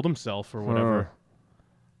killed himself or whatever.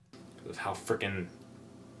 Of how freaking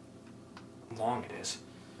long it is.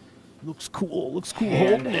 Looks cool. Looks cool And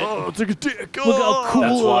holding it. Oh, it's like a dick. Look how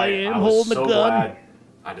cool I am holding so a gun. Glad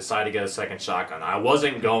I decided to get a second shotgun. I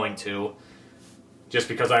wasn't going to, just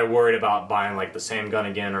because I worried about buying like the same gun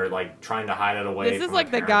again or like trying to hide it away. This is from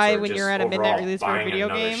like my the parents, guy or when just you're at a midnight overall release for a buying video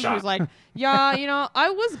another game shot. who's like, yeah, you know,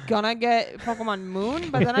 I was gonna get Pokemon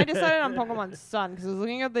Moon, but then I decided on Pokemon Sun because I was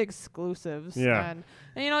looking at the exclusives. Yeah. And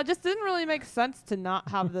you know, it just didn't really make sense to not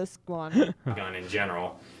have this one. Gun in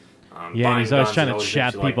general. Yeah, and he's always guns, trying it to always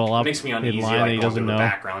chat makes you, people like, up makes me in uneasy, line like, that he going doesn't through the know.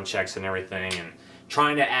 background checks and everything, and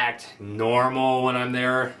trying to act normal when I'm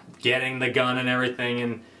there, getting the gun and everything,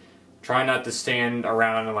 and try not to stand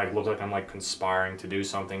around and like look like I'm like conspiring to do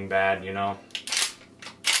something bad, you know?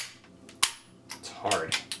 It's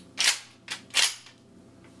hard.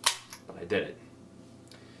 But I did it.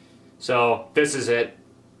 So, this is it.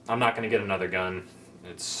 I'm not going to get another gun.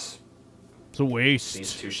 It's a waste.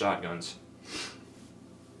 These 2 shotguns.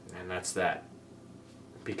 And that's that.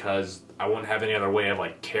 Because I wouldn't have any other way of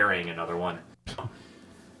like carrying another one.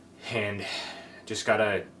 And just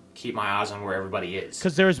gotta keep my eyes on where everybody is.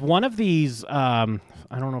 Because there's one of these, I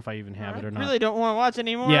don't know if I even have it or not. I really don't want to watch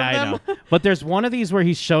any more Yeah, of I them. know. But there's one of these where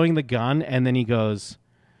he's showing the gun, and then he goes,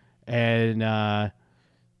 and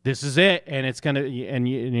this is it, and it's gonna, and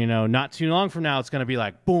you know, not too long from now, it's gonna be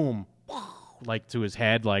like boom, like to his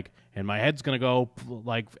head, like, and my head's gonna go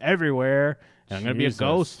like everywhere, and I'm gonna be a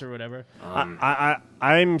ghost or whatever.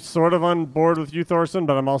 I'm sort of on board with you, Thorson,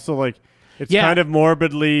 but I'm also like, it's kind of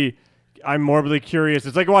morbidly. I'm morbidly curious.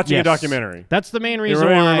 It's like watching a documentary. That's the main reason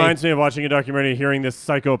why. It reminds me of watching a documentary, hearing this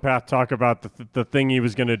psychopath talk about the thing he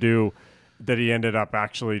was going to do that he ended up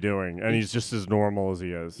actually doing, and he's just as normal as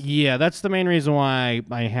he is. Yeah, that's the main reason why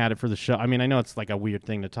I had it for the show. I mean, I know it's like a weird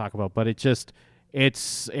thing to talk about, but it just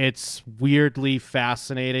it's weirdly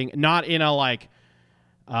fascinating. Not in a like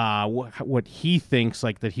what he thinks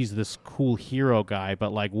like that he's this cool hero guy,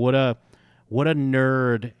 but like what a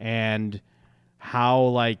nerd, and how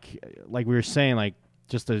like we were saying, like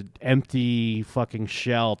just an empty fucking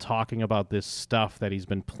shell talking about this stuff that he's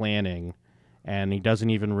been planning, and he doesn't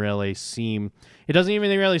even really seem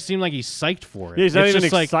like he's psyched for it. Yeah, he's not even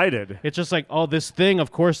just excited. Like, it's just like, oh, this thing,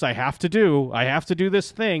 of course I have to do this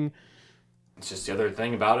thing. It's just the other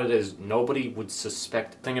thing about it is nobody would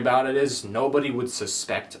suspect. The thing about it is nobody would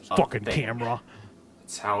suspect a fucking thing. camera.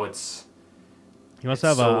 It's how it's. He must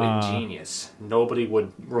it's have so ingenious. Nobody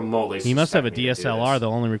would remotely. He must have a suspect me to do DSLR. this.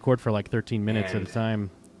 They'll only record for like 13 minutes And at a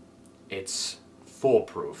time. It's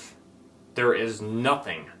foolproof. There is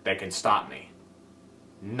nothing that can stop me.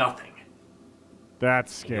 Nothing.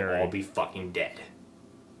 That's And scary. you'll all be fucking dead.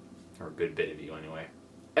 Or a good bit of you, anyway.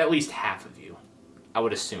 At least half of you. I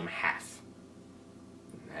would assume half.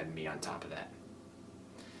 And me on top of that.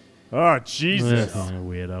 Oh, Jesus.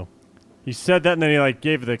 Weirdo. He said that, and then he like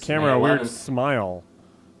gave the camera a weird 11. smile.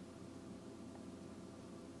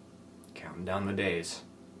 Counting down the days.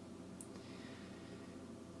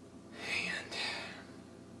 And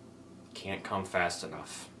can't come fast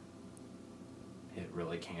enough. It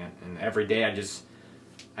really can't. And every day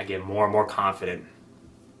I get more and more confident.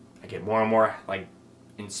 I get more and more like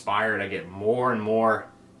inspired. I get more and more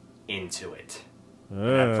into it.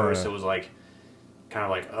 And at first it was like kind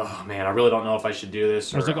of like, oh man, I really don't know if I should do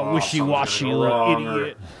this. I was like a something's gonna wishy-washy go little wrong, or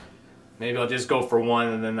idiot. maybe I'll just go for one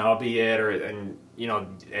and then that'll be it. And you know,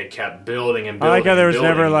 it kept building and I building. like how there was and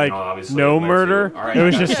building, never like you know, obviously no it went murder. to, all right, It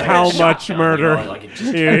was I got just a how second much shotgun, murder you know, like it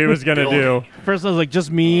just he was gonna do. building. First I was like,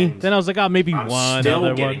 just me. And then I was like, oh, maybe I'm one still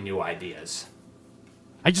other getting one. new ideas.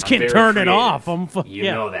 I just I'm can't very turn it creative. off. You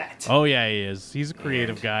know that. Oh yeah, he is. He's a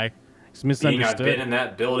creative And guy. He's Being misunderstood. I've been in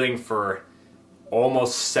that building for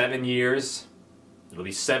almost 7 years. It'll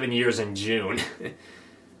be 7 years in June.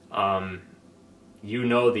 you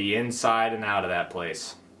know the inside and out of that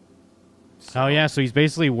place. So, oh yeah, so he's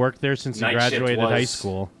basically worked there since he graduated high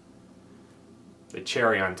school. The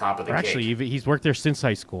cherry on top of the cake. Actually, he's worked there since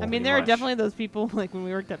high school. I mean, there are definitely those people like when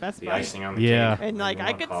we worked at Best Buy. The icing on the cake. And like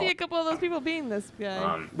I could see a couple of those people being this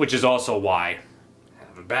guy. Which is also why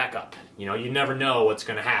have a backup. You know, you never know what's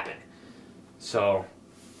going to happen. So,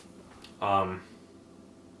 I'll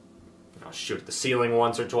shoot at the ceiling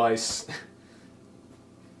once or twice.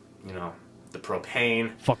 You know, the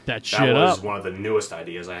propane. Fuck that shit up. That was one of the newest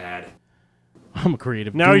ideas I had. I'm a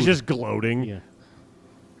creative Now dude. he's just gloating. Yeah.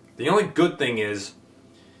 The only good thing is,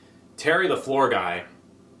 Terry the floor guy,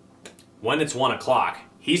 when it's 1 o'clock,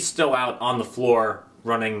 he's still out on the floor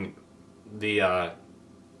running the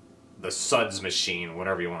suds machine,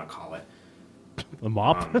 whatever you want to call it. The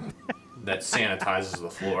mop? That sanitizes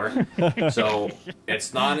the floor. So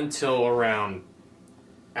it's not until around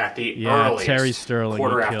at the earliest Terry Sterling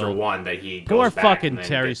quarter after 1 that he goes Poor back. fucking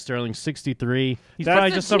Terry Sterling, 63. He's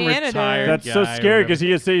probably just some retired That's guy so scary or because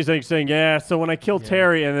he is saying, yeah, so when I killed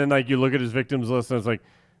Terry, and then like you look at his victims list and it's like,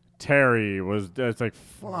 Terry was, it's like,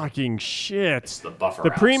 fucking shit. It's the buffer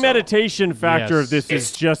The out, premeditation factor Yes. of this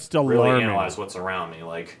is just really alarming. analyze what's around me.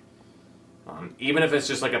 Like, even if it's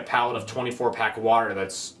just like a pallet of 24-pack water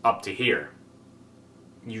that's up to here,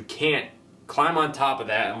 you can't climb on top of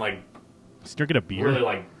that and like drink a beer. Really,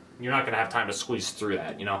 like, you're not going to have time to squeeze through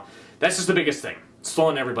that, you know? That's just the biggest thing.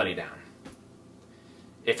 Slowing everybody down.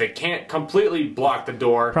 If it can't completely block the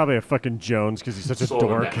door... Probably a fucking Jones because he's such a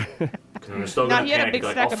dork. Now he had a big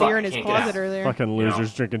stack of beer in his closet earlier. Fucking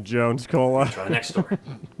losers drinking Jones Cola. Try the next door.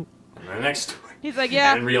 The next door. He's like,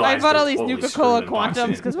 yeah, I bought all these Nuka-Cola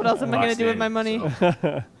Quantums because what else am I going to do with my money?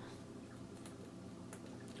 So.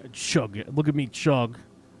 Chug it. Look at me chug.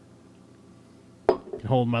 Can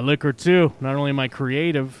hold my liquor too. Not only am I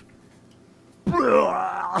creative. He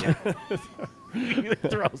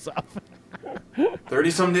throws up.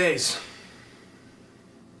 30-some days.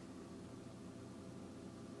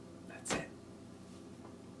 That's it.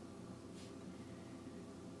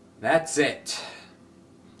 That's it.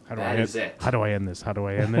 That is it. How do I end this? How do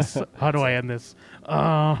I end this? How do I end this?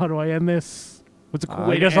 How do I end this? What's a cool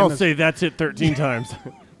way to end this? I guess I'll say that's it 13 times.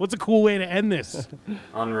 What's a cool way to end this?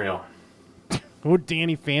 Unreal. What would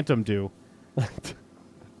Danny Phantom do?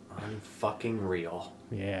 Unfucking real.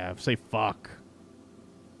 Yeah, say fuck.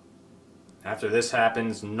 After this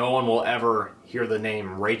happens, no one will ever hear the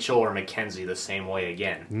name Rachel or Mackenzie the same way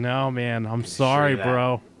again. No, man. I'm sorry,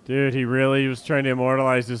 bro. Dude, he really was trying to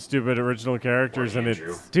immortalize his stupid original characters, and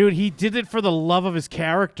it's... Dude, he did it for the love of his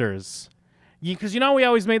characters. Because, you know, we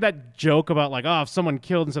always made that joke about, like, oh, if someone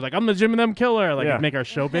killed and said, like, I'm the Jim and them killer, like, it'd make our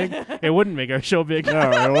show big. It wouldn't make our show big.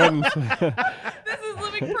 No, it wouldn't. This is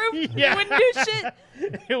living proof. Yeah. It wouldn't do shit.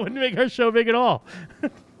 It wouldn't make our show big at all.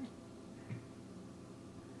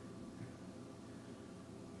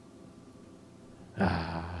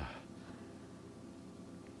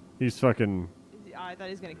 He's fucking... I thought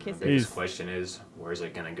he was going to kiss The it. biggest question is, where's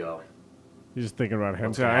it going to go? He's just thinking about hentai.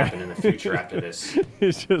 What's going to happen in the future after this?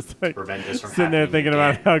 He's just like prevent this from sitting there happening thinking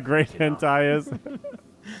again, about how great hentai is.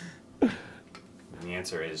 And the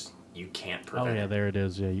answer is, you can't prevent Oh, yeah, it. there it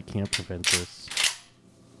is. Yeah, you can't prevent this.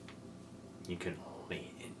 You can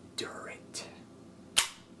only endure it.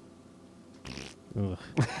 Ugh.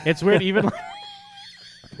 It's weird, even...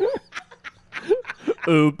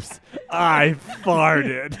 Oops, I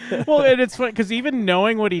farted. Well, and it's funny, because even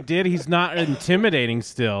knowing what he did, he's not intimidating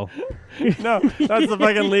still. No, that's the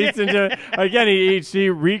fucking leads into... Again, he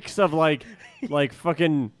reeks of, like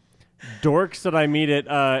fucking dorks that I meet at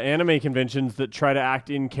anime conventions that try to act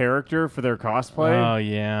in character for their cosplay. Oh,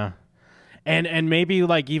 yeah. And maybe,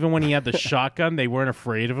 like, even when he had the shotgun, they weren't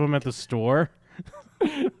afraid of him at the store.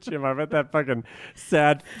 Jim, I bet that fucking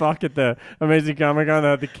sad fuck at the Amazing Comic Con that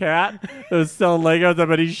had the cat that was selling Legos. I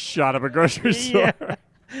bet he shot up a grocery store.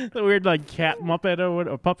 The weird, like, cat muppet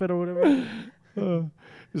or puppet or whatever.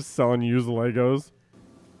 Just selling used Legos.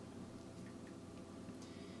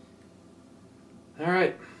 All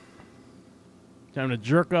right. Time to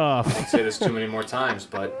jerk off. I won't say this too many more times,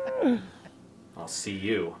 but I'll see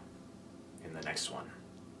you in the next one.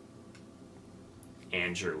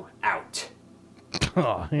 Andrew out.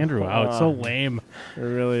 Oh, Andrew out. So lame. It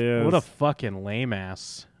really is. What a fucking lame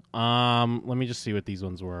ass. Let me just see what these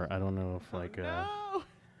ones were. I don't know if like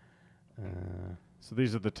so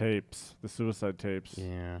these are the tapes, the suicide tapes.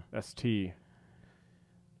 Yeah. ST.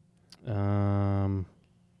 Yeah.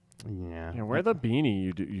 Yeah, wear the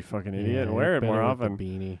beanie, you fucking idiot. Yeah, Wear it better more with the often.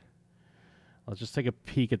 beanie. I'll just take a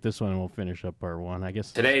peek at this one and we'll finish up part one. I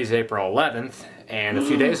guess Today's April 11th, and a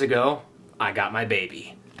few days ago, I got my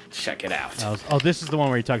baby. check it out. Oh, this is the one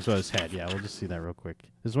where he talks about his head. Yeah, we'll just see that real quick.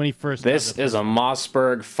 This is when he first. This is a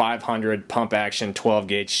Mossberg 500 pump action 12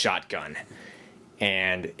 gauge shotgun,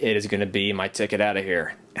 and it is going to be my ticket out of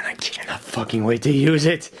here, and I cannot fucking wait to use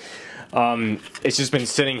it. It's just been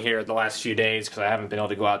sitting here the last few days because I haven't been able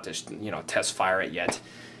to go out to test fire it yet,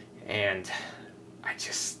 and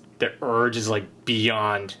the urge is like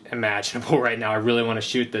beyond imaginable right now. I really want to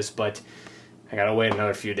shoot this, but I gotta wait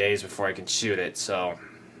another few days before I can shoot it. So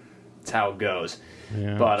that's how it goes.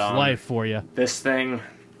 Yeah, but it's life for you. This thing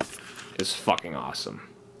is fucking awesome.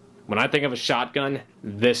 When I think of a shotgun,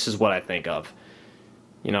 this is what I think of.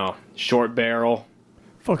 Short barrel.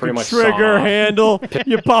 Fucking trigger handle.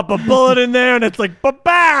 You pop a bullet in there, and it's like,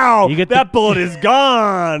 ba-bow! You get that bullet is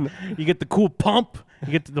gone. You get the cool pump.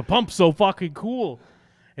 You get the pump so fucking cool.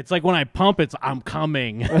 It's like when I pump, I'm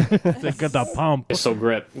coming. It's got the pump. Pistol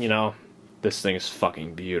grip, this thing is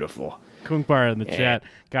fucking beautiful. Kunkbar in the chat.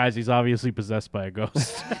 Guys, he's obviously possessed by a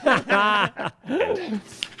ghost.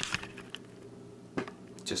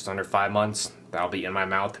 Just under 5 months, that'll be in my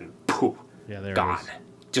mouth and poof, gone.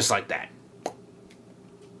 Just like that.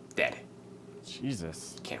 Dead.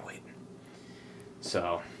 Jesus. Can't wait.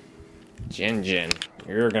 So, Jin,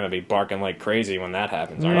 you're going to be barking like crazy when that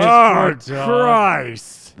happens, aren't you? Oh,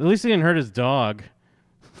 Christ. At least he didn't hurt his dog.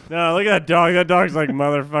 No, look at that dog. That dog's like,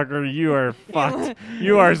 motherfucker, you are fucked.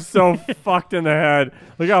 You are so fucked in the head.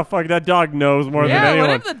 Look how fucked that dog knows more than anyone.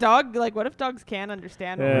 What if dogs can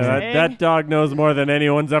understand what we're saying? That dog knows more than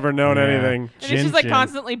anyone's ever known anything. And it's just like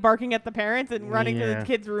constantly barking at the parents and running to the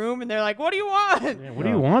kid's room, and they're like, what do you want? Yeah, what do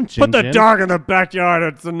you want, Jin? Put the dog in the backyard.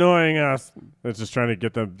 It's annoying us. It's just trying to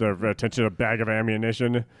get their attention, a bag of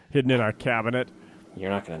ammunition hidden in our cabinet. You're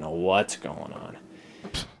not going to know what's going on.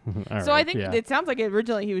 I think it sounds like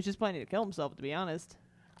originally he was just planning to kill himself, to be honest.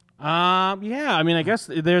 Yeah, I mean, I guess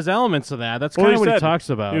there's elements of that. That's kind of what he talks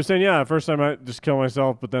about. He was saying, at first I might just kill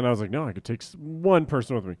myself, but then I was like, no, I could take one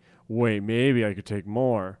person with me. Wait, maybe I could take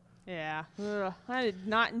more. Yeah. I did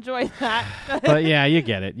not enjoy that. But yeah, you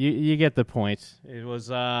get it. You get the point. It was,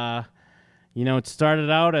 it started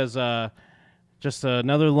out as just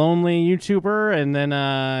another lonely YouTuber, and then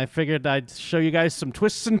I figured I'd show you guys some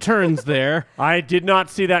twists and turns there. I did not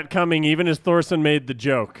see that coming, even as Thorson made the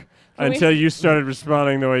joke. Until you started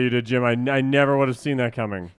responding the way you did, Jim. I never would have seen that coming.